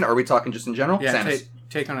girlfriend? Or are we talking just in general? Yeah. Samus.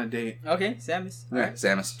 Take on a date. Okay, Samus. Yeah,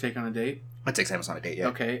 Samus. Take on a date. I'd take Samus on a date. Yeah.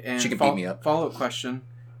 Okay. And She can beat me up. Follow-up question.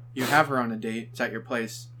 You have her on a date. It's at your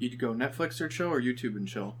place. You'd go Netflix or chill or YouTube and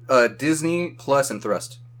chill? Disney Plus and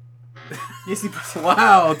Thrust. Disney.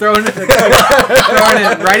 Wow, throwing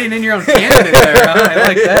it writing in your own candidate there. Huh? I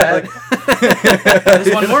like that.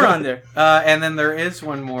 There's one more on there. And then there is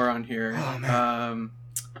one more on here. Oh, man.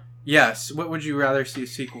 Yes. What would you rather see a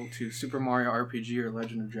sequel to, Super Mario RPG or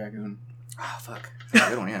Legend of Dragoon? Oh fuck. That's a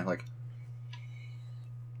good one. Yeah. Like,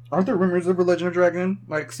 aren't there rumors of a Legend of Dragoon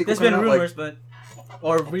like sequel? There's been coming out? rumors, but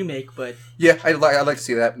or remake, but Yeah, I'd like to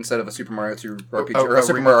see that instead of a Super Mario 2 RPG or a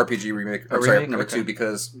Super Mario RPG remake. A I'm sorry, remake? number Okay. 2,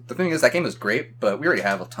 because the thing is that game is great, but we already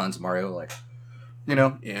have tons of Mario. Like, you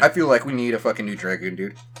know, Yeah. I feel like we need a fucking new Dragoon,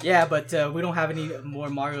 dude. yeah, but we don't have any more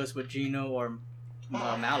Mario's with Gino or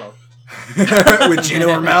Mallow. With Gino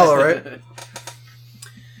or Mallow, right?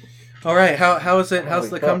 All right. How is it? How's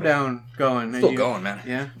Holy the come fuck. down going? Are Still you- going, man.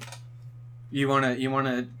 Yeah. You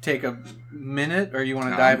wanna take a minute, or you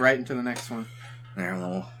wanna No. dive right into the next one? There,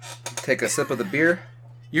 we'll take a sip of the beer.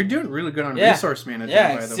 You're doing really good on Yeah. resource management.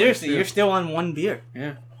 Yeah, by the seriously, way, too. you're still on one beer.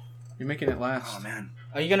 Yeah, you're making it last. Oh man.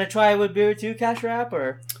 Are you gonna try it with beer too, Cash Wrap,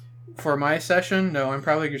 or? For my session, no, I'm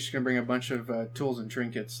probably just gonna bring a bunch of tools and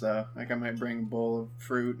trinkets though. Like I might bring a bowl of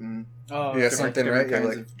fruit and Oh, Yeah, okay. something, different right? Yeah,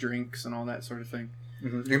 kinds like- of drinks and all that sort of thing.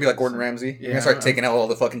 You're gonna be like Gordon Ramsay. You're Yeah. gonna start taking out all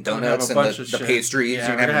the fucking I'm gonna have donuts a and bunch the of shit. pastries. Yeah,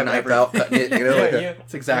 You're we're gonna have a gonna have knife out, cutting it. You know, Yeah, like you,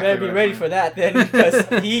 That's exactly. you better be what ready I'm for that then,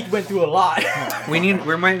 because he went through a lot. We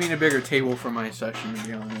might need a bigger table for my session, to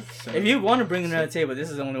be honest. So. If you want to bring another table, this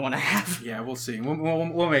is the only one I have. Yeah, we'll see.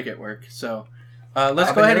 We'll make it work. So,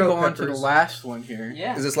 let's go ahead and go on to the peppers. last one here.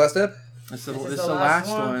 Yeah. is this last step? This This is is the the last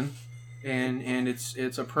last one, and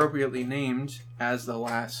it's appropriately named as the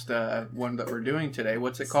last one that we're doing today.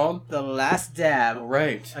 What's it called? The Last Dab. All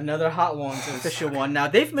right. Another Hot Ones official one. Now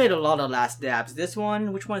they've made a lot of Last Dabs. This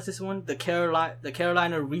one, which one is this one? The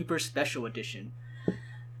Carolina Reaper Special Edition.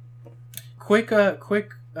 Quick.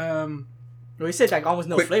 Well, he said like almost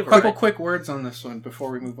no Quick- flavor. Couple right? quick words on this one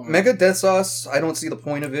before we move on. Mega Death Sauce, I don't see the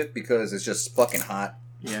point of it because it's just fucking hot.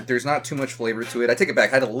 Yeah. There's not too much flavor to it. I take it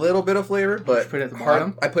back. I had a little bit of flavor, but put it at the hard-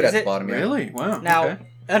 bottom? I put it Is at the it bottom. Yeah. Really? Wow. Now, okay.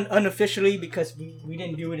 unofficially, because we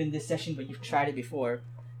didn't do it in this session, but you've tried it before.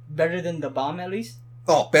 Better than the bomb, at least.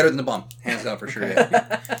 Oh, better than the bomb, hands down for sure. Okay.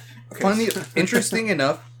 Yeah. Funny, interesting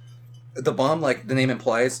enough, the bomb, like the name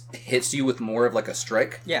implies, hits you with more of like a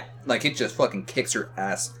strike. Yeah. Like it just fucking kicks your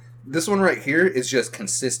ass. This one right here is just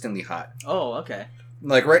consistently hot. Oh, okay.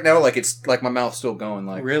 Like right now, like it's like my mouth's still going.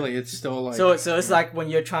 Like Really, it's still like. So it's like when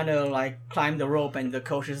you're trying to like climb the rope and the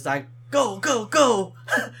coach is like, go, go, go.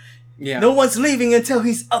 yeah. No one's leaving until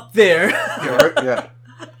he's up there. yeah, right? Yeah.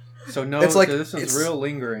 So no, It's like- this one's it's- real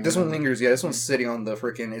lingering. This one lingers. Yeah, this one's sitting on the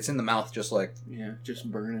freaking. It's in the mouth, just like. Yeah, just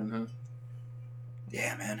burning, huh?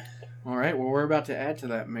 Yeah, man. All right. Well, we're about to add to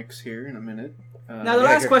that mix here in a minute. Now the Yeah,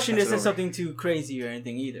 last here, question pass it isn't over. something too crazy or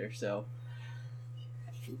anything either. So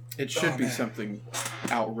It should Oh, be man. something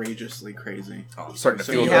outrageously crazy. Oh, I'm starting to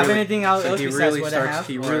So do feel. you really- have anything else So he besides really what I starts. have?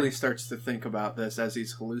 He or- really starts to think about this as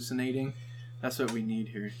he's hallucinating. That's what we need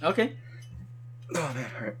here. Okay. Oh man!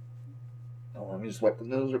 All right. Oh, let me just wipe the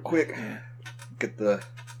nose real quick. Yeah. Get the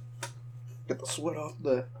sweat off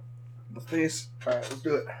the face. All right, let's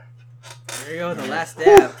do it. There you go. The last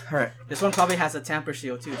dab. All right. This one probably has a tamper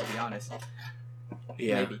seal too, to be honest.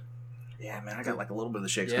 Yeah. Maybe. Yeah, man, I got like a little bit of the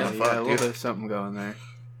shakes Yeah, going. Yeah, Fuck, a little dude. bit of something going there.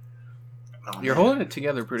 Oh, You're man. holding it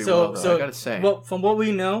together pretty So- well, though. so- I gotta say. Well, from what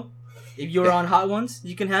we know, if you're on hot ones,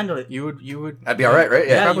 you can handle it. you would. I'd be all right, right?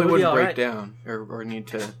 Yeah, Yeah. probably you would be wouldn't break alright. down or need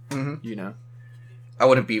to, hmm you know. I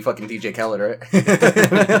wouldn't be fucking DJ Khaled, right?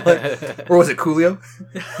 Like, or was it Coolio?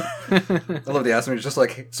 I love the ask me. It's just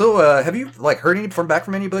like, so have you like heard any back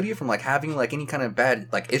from anybody from like having like any kind of bad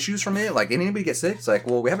like issues from it? Like, did anybody get sick? It's like,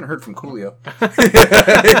 well, we haven't heard from Coolio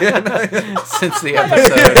Since the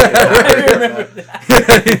episode. I remember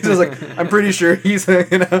that. He's just like, I'm pretty sure he's he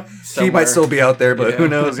Somewhere. might still be out there, but Yeah. who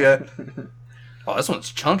knows? Yeah. Oh, this one's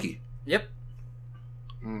chunky. Yep.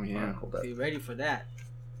 Yeah. Hold that. Be ready for that.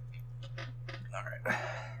 All right.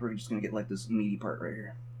 We're just gonna get like this meaty part right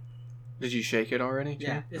here. Did you shake it already? Too?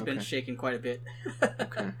 Yeah, it's been shaking quite a bit.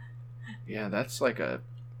 Okay. Yeah, that's like a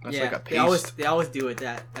paste. They always do it.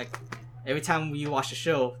 That like every time you watch the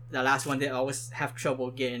show, the last one they always have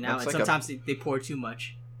trouble getting out, That's and like sometimes they pour too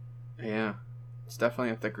much. Yeah, it's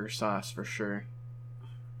definitely a thicker sauce for sure.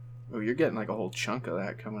 Oh, you're getting like a whole chunk of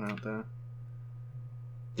that coming out though.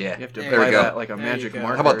 Yeah. You have to There apply we go. that like a There magic you go.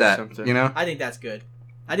 marker. How about or that? something. You know? I think that's good.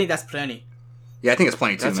 I think that's plenty. Yeah, I think it's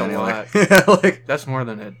plenty too. That's a man. lot. Like, That's more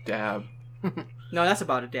than a dab. No, that's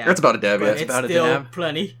about a dab. that's about a dab. but Yeah. it's about a still dab.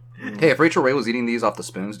 plenty. Hey, if Rachel Ray was eating these off the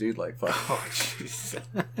spoons, dude, like, fuck. Oh jeez.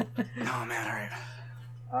 No, man. All right.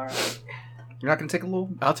 All right. You're not gonna take a little?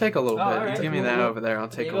 I'll take a little Oh, bit. alright. Give me that over there. I'll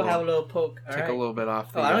take You a go have a little. little poke. All Take right. a little bit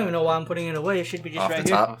off. Oh, I don't even know why I'm putting it away. It should be just Off right the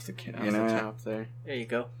here. top. Off the, off You the know? top there. There you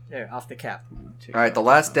go. There, off the cap. Take All right, it the off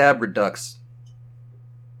last top. dab Redux,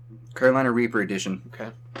 Carolina Reaper edition. Okay.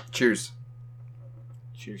 Cheers.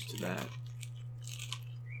 Cheers to that.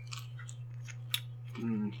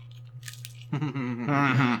 Mm.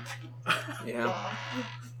 Yeah.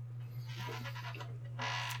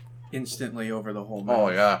 Instantly over the whole mouth. Oh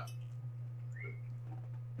yeah.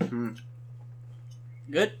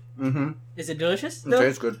 Good. Mm-hmm. Is it delicious? It Though?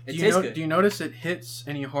 tastes good. It Do tastes you, good. do you notice it hits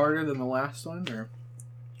any harder than the last one, or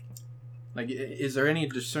like is there any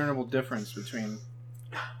discernible difference between?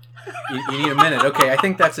 You need a minute. Okay, I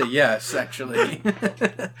think that's a yes. Actually,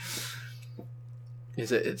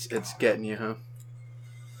 is it? It's getting you, huh?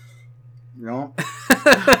 No.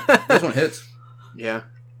 This one hits. Yeah.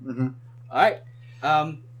 Mm-hmm. All right.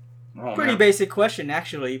 Oh, Pretty man. basic question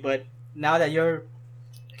actually, but now that you're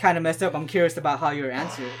kind of messed up, I'm curious about how you would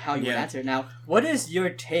answer. Now, what is your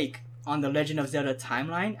take on the Legend of Zelda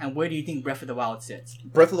timeline, and where do you think Breath of the Wild sits?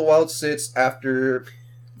 Breath of the Wild sits after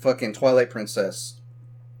fucking Twilight Princess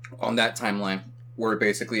on that timeline, where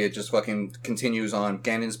basically it just fucking continues on.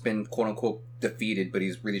 Ganon's been quote unquote defeated, but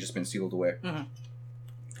he's really just been sealed away. Mhm.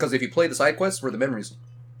 Because if you play the side quests, where the memories,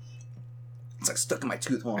 it's like stuck in my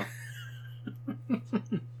tooth. Hold on.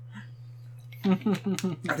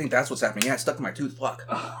 I think that's what's happening. Yeah, it's stuck in my tooth. Fuck.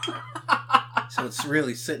 So it's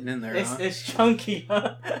really sitting in there, huh? It's chunky,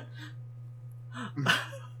 huh?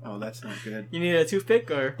 Oh, that's not good. You need a toothpick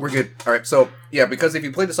or? We're good. All right. So yeah, because if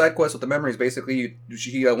you play the side quest with the memories, basically,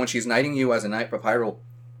 she when she's knighting you as a knight of Hyrule,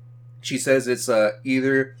 she says it's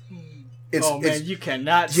either it's Oh man, it's, you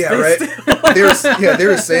cannot. yeah, right. they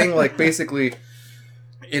were saying like basically,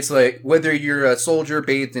 it's like whether you're a soldier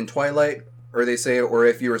bathed in twilight, or they say, or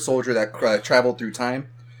if you're a soldier that traveled through time,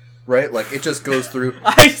 right? Like it just goes through.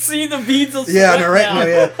 I see the beads of Yeah, sweat no, right? now. No,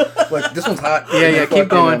 yeah. Like this one's hot. Yeah. Fucking, Keep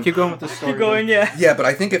going. Keep going with the story. Keep going, yeah. Yeah, but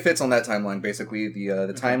I think it fits on that timeline. Basically,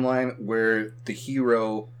 the timeline where the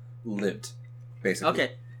hero lived. Basically.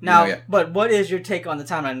 Okay. Now, Yeah. but what is your take on the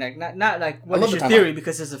timeline? Like, not like what I is love your the timeline. theory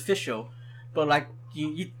because it's official, but like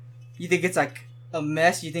you think it's like a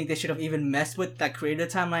mess? You think they should have even messed with that created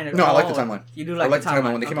timeline at No, all? I like the or- timeline. You do I like like the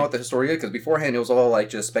timeline when they came out with the Historia, because beforehand it was all like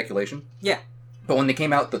just speculation. Yeah. But when they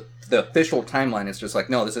came out the official timeline, it's just like,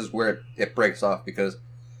 no, this is where it breaks off, because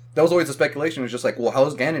that was always the speculation. It was just like, well, how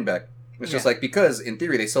is Ganon back? It's just Yeah. like, because in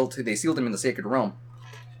theory they sealed him in the Sacred Realm,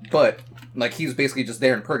 but like he's basically just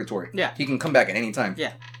there in purgatory. Yeah. He can come back at any time.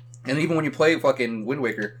 Yeah. And even when you play fucking Wind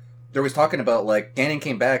Waker, they're always talking about like Ganon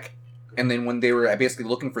came back, and then when they were basically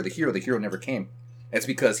looking for the hero never came. It's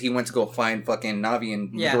because he went to go find fucking Navi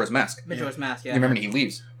and Yeah. Majora's Mask. Majora's Mask. Yeah. You remember, he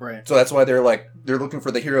leaves. Right. So that's why they're looking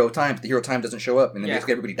for the hero of time, but the hero of time doesn't show up, and then Yeah.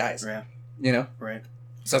 basically everybody dies. Right. You know? Right.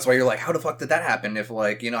 So that's why you're like, how the fuck did that happen? If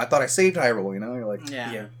like, I thought I saved Hyrule, You're like,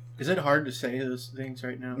 Yeah. Yeah. Is it hard to say those things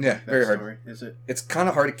right now? Yeah, That very hard. story? Is it it's kind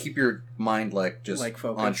of hard to keep your mind like just like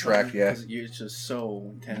focused on track. Yeah. 'cause it's just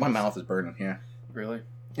so intense. My mouth is burning. Yeah. Really.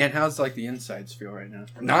 And how's like the insides feel right now?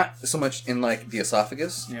 Not so much in like the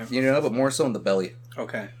esophagus, Yeah. but more so in the belly.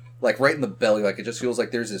 Okay. Like right in the belly, like it just feels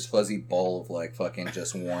like there's this fuzzy ball of like fucking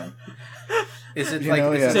just warm. Is it You like,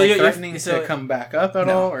 know, is yeah. it So like you're- threatening so- to come back up at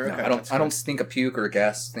No, all? Or no, okay, I don't. that's I don't good. stink a puke or a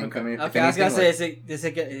gas thing Okay. coming. If Okay, I was gonna anything,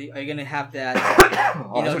 say, are you gonna have that,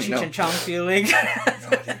 Oh, that's what Cheech and Chong feeling,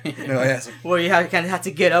 No, yes. where you kind of have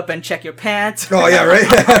to get up and check your pants? Oh yeah, right.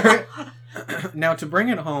 Yeah, right. Now to bring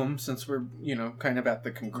it home, since we're kind of at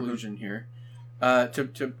the conclusion here,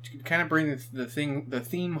 to kind of bring the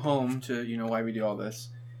theme home to why we do all this.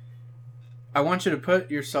 I want you to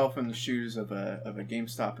put yourself in the shoes of a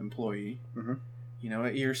GameStop employee. Mhm.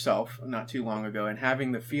 Yourself not too long ago, and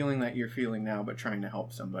having the feeling that you're feeling now, but trying to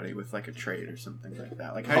help somebody with like a trade or something like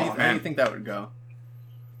that. Like how do you man. think that would go?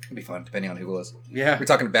 It'd be fun, depending on who it was. Yeah. If we're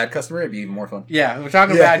talking to bad customer, it'd be even more fun. Yeah, we're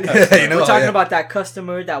talking Yeah. bad customer. You know? We're talking yeah. about that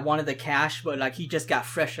customer that wanted the cash, but like he just got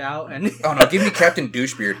fresh out and. Oh no, give me Captain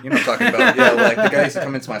Douchebeard. You know what I'm talking about? Yeah, like the guy used to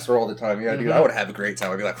come into my store all the time. Yeah, dude, I would have a great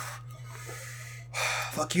time. I'd be like,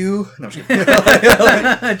 fuck you. No, I'm just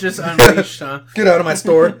kidding. Just unleashed, huh? Get out of my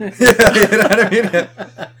store. Yeah, you know what I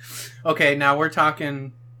mean? Okay, now we're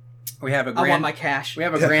talking. We have a I want my cash. we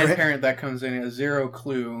have a Yeah, right. grandparent that comes in has zero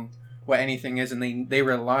clue what anything is, and they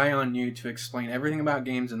rely on you to explain everything about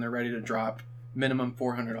games, and they're ready to drop minimum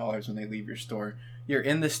 $400 when they leave your store. You're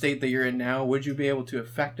in the state that you're in now. Would you be able to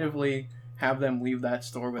effectively have them leave that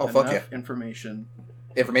store with fuck enough information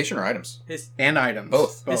Information or items? and items?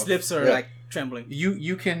 Both. His lips are Yeah. like trembling.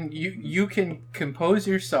 You can compose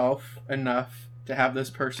yourself enough to have this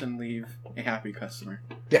person leave a happy customer.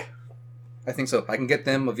 I think so. I can get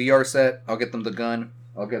them a VR set. I'll get them the gun.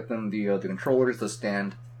 I'll get them the controllers, the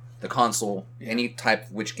stand, the console, any type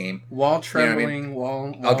of which game. While You know what I trembling, mean?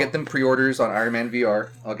 while I'll get them pre-orders on Iron Man VR.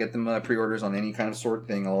 I'll get them pre-orders on any kind of sort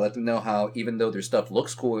thing. I'll let them know how, even though their stuff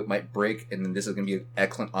looks cool, it might break, and then this is going to be an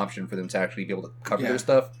excellent option for them to actually be able to cover Yeah. their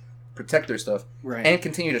stuff, protect their stuff, right. and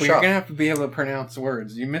continue to Well, you're shop. gonna have to be able to pronounce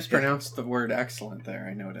words. You mispronounced the word "excellent" there.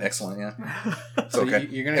 I noticed. Excellent, yeah. So Okay.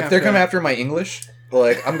 you're gonna If have they're to, coming after my English,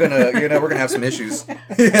 like, I'm gonna, we're gonna have some issues.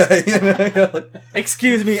 Yeah, you know?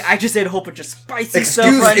 Excuse me, I just ate a whole bunch of spicy stuff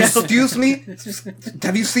right now. Excuse me?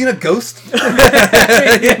 Have you seen a ghost?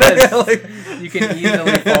 Yes. Like- you can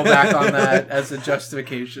easily fall back on that as a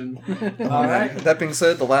justification. All right. That being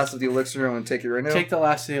said, the last of the elixir, I'm gonna take it right now. Take the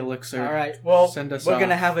last of the elixir. All right. Well, Send us we're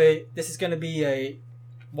gonna off. have this is gonna be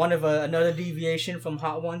another deviation from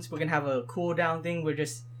Hot Ones. We're gonna have a cool down thing. We're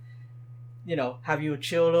just, have you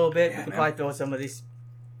chill a little bit. Yeah, we can man. probably throw some of these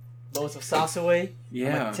loads of sauce away. I'm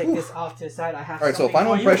Yeah. gonna take this off to the side. I have. All right, so something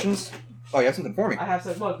final for you. impressions. Oh, you have something for me. I have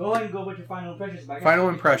some. Well, go ahead and go with your final impressions. but I got Final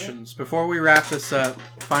something for you. impressions. Before we wrap this up,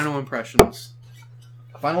 final impressions.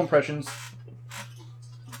 Final impressions.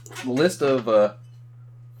 List of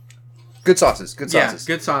good sauces. Good Yeah, sauces.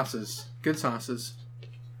 good sauces. Good sauces.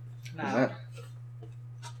 Now,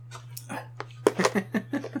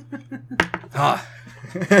 Ah,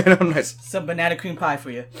 nice. some banana cream pie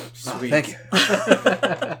for you. Oh, Sweet. thank you.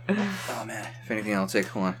 Oh man, if anything, I'll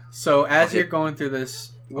take one. So as Okay. you're going through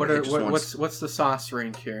this, I'll hit just once. what's the sauce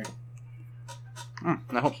rank here? That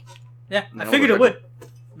helps. Yeah, I No, figured we're it would,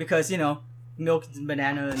 because milk and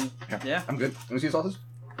banana and yeah. I'm good. Let me see the sauces.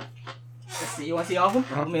 Let's see. You want to see all of them?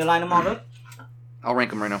 Uh-huh. Let me line them all up. I'll rank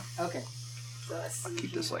them right now. Okay. So let's see.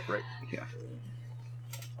 Keep this like right. Yeah.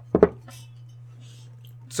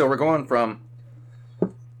 So we're going from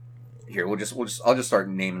here. I'll just start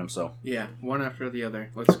naming them. So Yeah, one after the other.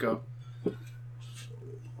 Let's go.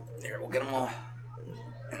 here, we'll get them all,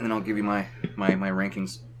 and then I'll give you my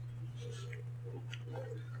rankings.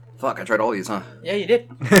 Fuck, I tried all these, huh? Yeah, you did.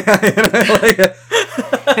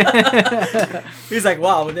 He's like,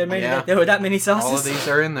 wow, there were that many sauces. All of these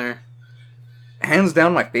are in there. Hands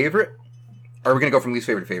down, my favorite. Or are we gonna go from least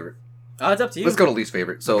favorite to favorite? Oh, it's up to you. Let's go to least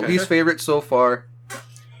favorite. So Okay. least favorite so far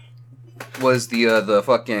was the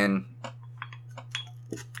fucking.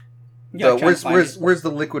 Yeah, trying to find Where's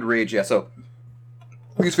the Liquid Rage? Yeah, so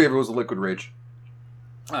least favorite was the Liquid Rage.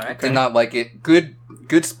 it. All right. Did not like it. Good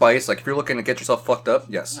spice. Like if you're looking to get yourself fucked up,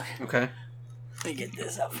 yes. Okay. Let me get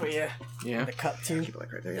this up for you. Yeah. The cup too. Keep it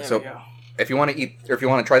like right there. Yeah. There So we go. if you want to eat, or if you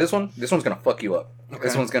want to try this one's gonna fuck you up. Okay.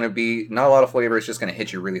 This one's gonna be not a lot of flavor. It's just gonna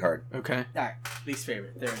hit you really hard. Okay. All right. Least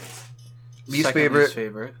favorite. There it is. Least Second favorite. Least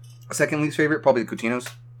favorite. Second least favorite, probably the Cutinos.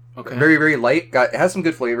 Okay. Very, very light. It has some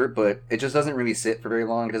good flavor, but it just doesn't really sit for very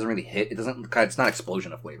long. It doesn't really hit. It's not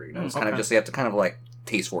explosion of flavor. You know, it's kind of Okay. just you have to kind of like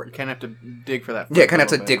taste for You it. kind of have to dig for that. Yeah, kind flavor of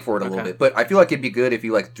have to a dig for it a little little bit. But I feel like it'd be good if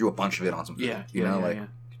you like threw a bunch of it on some food. Yeah. you know, like yeah.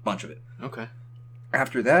 bunch of it. Okay.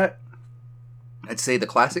 After that, I'd say the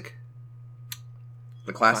classic.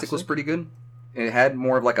 The classic was Classic? pretty good. It had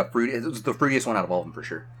more of like a fruity. It was the fruitiest one out of all of them for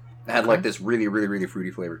sure. It had like Okay. this really, really, really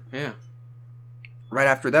fruity flavor. Yeah. Right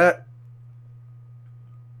after that,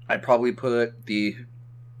 I'd probably put the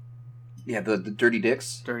Dirty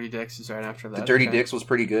Dicks. Dirty Dicks is right after that. The Dirty okay. Dicks was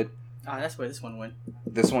pretty good. Ah, that's where this one went.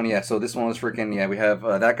 This one, yeah. So this one was freaking, yeah. We have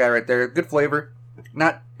that guy right there. Good flavor.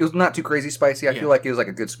 It was not too crazy spicy. I Yeah. feel like it was like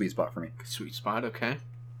a good sweet spot for me. Sweet spot. Okay.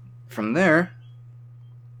 From there,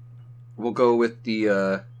 we'll go with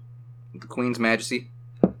the Queen's Majesty.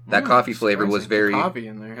 That coffee flavor was Surprising. very. Coffee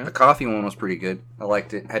in there. The Huh? coffee one was pretty good. I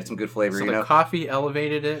liked it. Had some good flavor. So you the know, coffee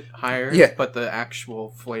elevated it higher. Yeah. But the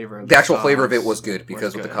actual flavor. Of the actual flavor of it sauce was good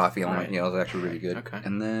because with the good. coffee on Right. it, yeah, it was actually really good. Okay.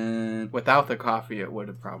 And then Without the coffee, it would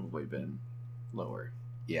have probably been lower.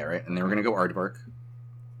 yeah, right. And then we're gonna go Aardvark.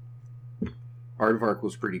 Aardvark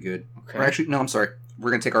was pretty good. Okay. Or actually, no, I'm sorry.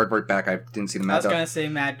 we're gonna take Aardvark back. I didn't see the I Mad was Dog. gonna say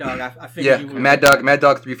Mad Dog. I figured Yeah, you would. Mad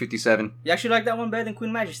Dog 357. You actually like that one better than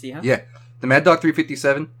Queen Majesty, huh? Yeah, the Mad Dog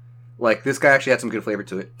 357. Like this guy actually had some good flavor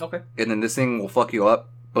to it. Okay. And then this thing will fuck you up,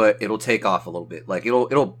 but it'll take off a little bit. Like it'll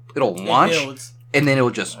It launch, builds. and then it'll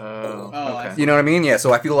just. Oh, I okay. see. You know what I mean? Yeah.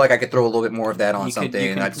 So I feel like I could throw a little bit more of that on You something, could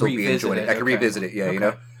and I'd still be revisit enjoying it. it, I could okay. revisit it. Yeah, Okay. you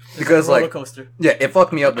know, It's because like a roller like coaster. yeah, it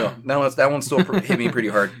fucked me up though. That one still hit me pretty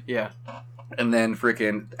hard. Yeah, And then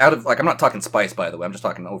freaking out of like I'm not talking spice by the way. I'm just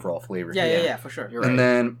talking overall flavor. Yeah, for sure. you're And right.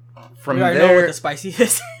 then from we already know what there, the spicy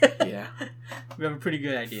is. Yeah. We have a pretty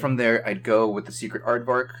good idea. from there, I'd go with the Secret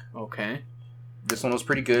Aardvark. Okay. This one was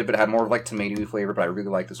pretty good, but it had more of like tomato flavor. But I really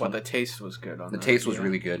liked this Well, one. the taste was good on The that, taste was yeah.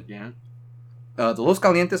 really good. Yeah. The Los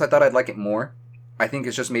Calientes, I thought I'd like it more. I think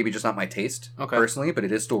it's just maybe just not my taste Okay. personally, but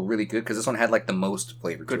it is still really good because this one had like the most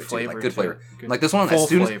flavor. Good to it, too. flavor. Like good too. flavor. Good. Like this one, Full as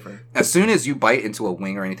flavor. soon as you bite into a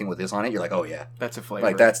wing or anything with this on it, you're like, oh yeah, That's a flavor.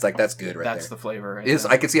 like that's good right That's there. the flavor. Right Is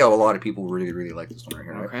there. I could see how a lot of people really like this one right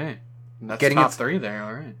here. Right? Okay. And that's Getting top it- 3 there.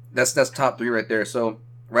 All right. That's top 3 right there. So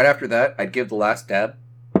right after that, I'd give the Last Dab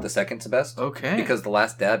the second to best Okay. because the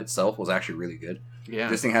Last Dab itself was actually really good. yeah.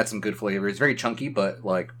 This thing had some good flavor. It's very chunky, but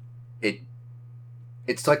like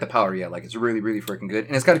it's like the power. Yeah, like it's really freaking good,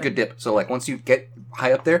 and it's got a good dip. So like once you get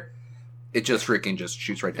high up there, it just freaking just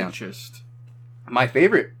shoots right down. It's just My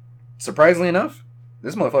favorite, surprisingly enough,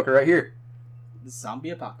 this motherfucker right here, The Zombie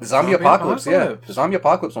the Apocalypse. Zombie Zombie Apocalypse. Yeah, Apocalypse. the Zombie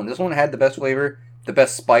Apocalypse one. This one had the best flavor, the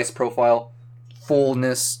best spice profile,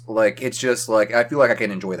 fullness. Like it's just like I feel like I can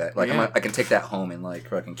enjoy that. Like Yeah. I can take that home and like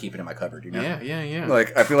fucking keep it in my cupboard. You know. yeah.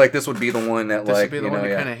 Like I feel like this would be the one that This like would be the you one know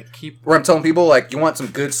to yeah. kind of keep. Where I'm telling people like you want some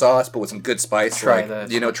good sauce but with some good spice, Try like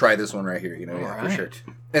this you know, one. try this one right here, you know, All yeah, right. for sure.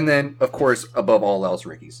 And then of course, above all else,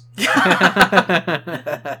 Ricky's. Really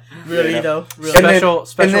Yeah. though, really. And then-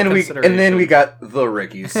 Special and then we got the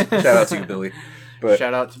Ricky's. Shout out to you, Billy. But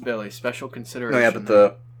Shout out to Billy. Special consideration. no, yeah, but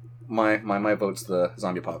the my vote's the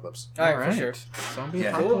Zombie Apocalypse. All right, for sure. Zombie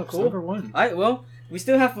Yeah. Apocalypse Cool. number 1. All right, well, we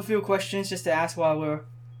still have a few questions just to ask while we're.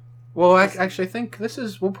 Well, I actually think this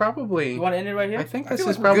is. We'll probably. You want to end it right here? I think I this feel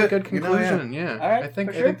is like we're probably a good, good you know, yeah. conclusion. Yeah. All right, I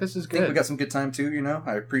think for sure. this is I think we good. got some good time too, you know.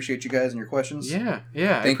 I appreciate you guys and your questions. Yeah. I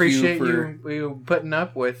Thank you appreciate for- you putting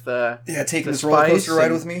up with Yeah, taking The this roller coaster spice ride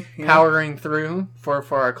and with me. You know? powering through for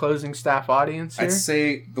our closing staff audience here. I'd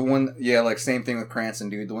say the one, yeah, like same thing with Cranston,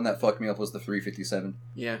 dude. The one that fucked me up was the 357.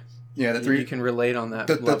 Yeah. Yeah, the You three. can relate on that.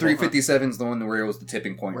 The level, huh? 357 is the one where it was the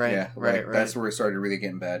tipping point. Right, Yeah, right, like, That's right. where it started really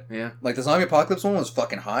getting bad. Yeah. Like the Zombie Apocalypse one was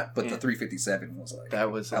fucking hot, but Yeah. the 357 was like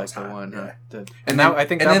That was like the hot, one. yeah. And And that, then- I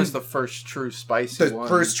think and that then was the first true spicy The one.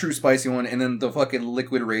 first true spicy one, and then the fucking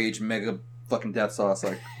Liquid Rage mega fucking death sauce.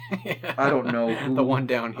 Like I don't know who, the one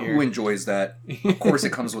down here. who enjoys that. Of course,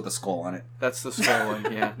 it comes with a skull on it. That's the skull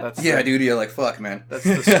one. Yeah. That's Yeah, the, dude. Yeah, like fuck, man. That's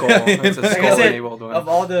the skull. That's a Like I skull said, enabled one. of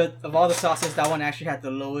all the sauces, that one actually had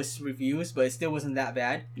the lowest reviews, but it still wasn't that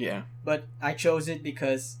bad. Yeah. But I chose it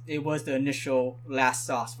because it was the initial last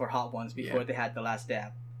sauce for Hot Ones before Yeah. they had the last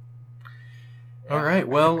dab. All right.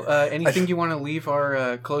 Well, anything you want to leave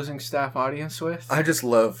our closing staff audience with? I just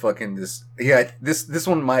love fucking this. Yeah, this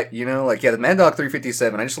one might, you know, like, yeah, the Mad Dog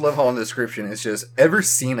 357. I just love how in the description it's just, ever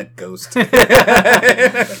seen a ghost? Like,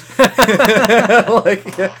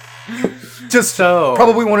 yeah. Just So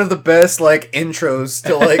probably one of the best, like, intros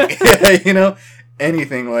to, like, you know,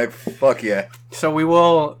 anything. Like, fuck yeah. So we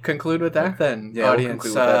will conclude with that then, Yeah, we'll audience.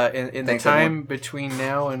 conclude with that. In the Thanks, time everyone. between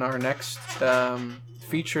now and our next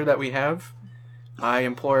feature that we have, I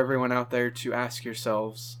implore everyone out there to ask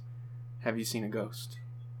yourselves, have you seen a ghost?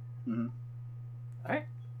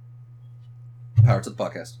 Power to the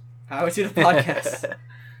podcast. How to the podcast.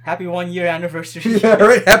 Happy 1 year anniversary. Yeah,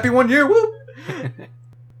 right. Happy 1 year. Woo!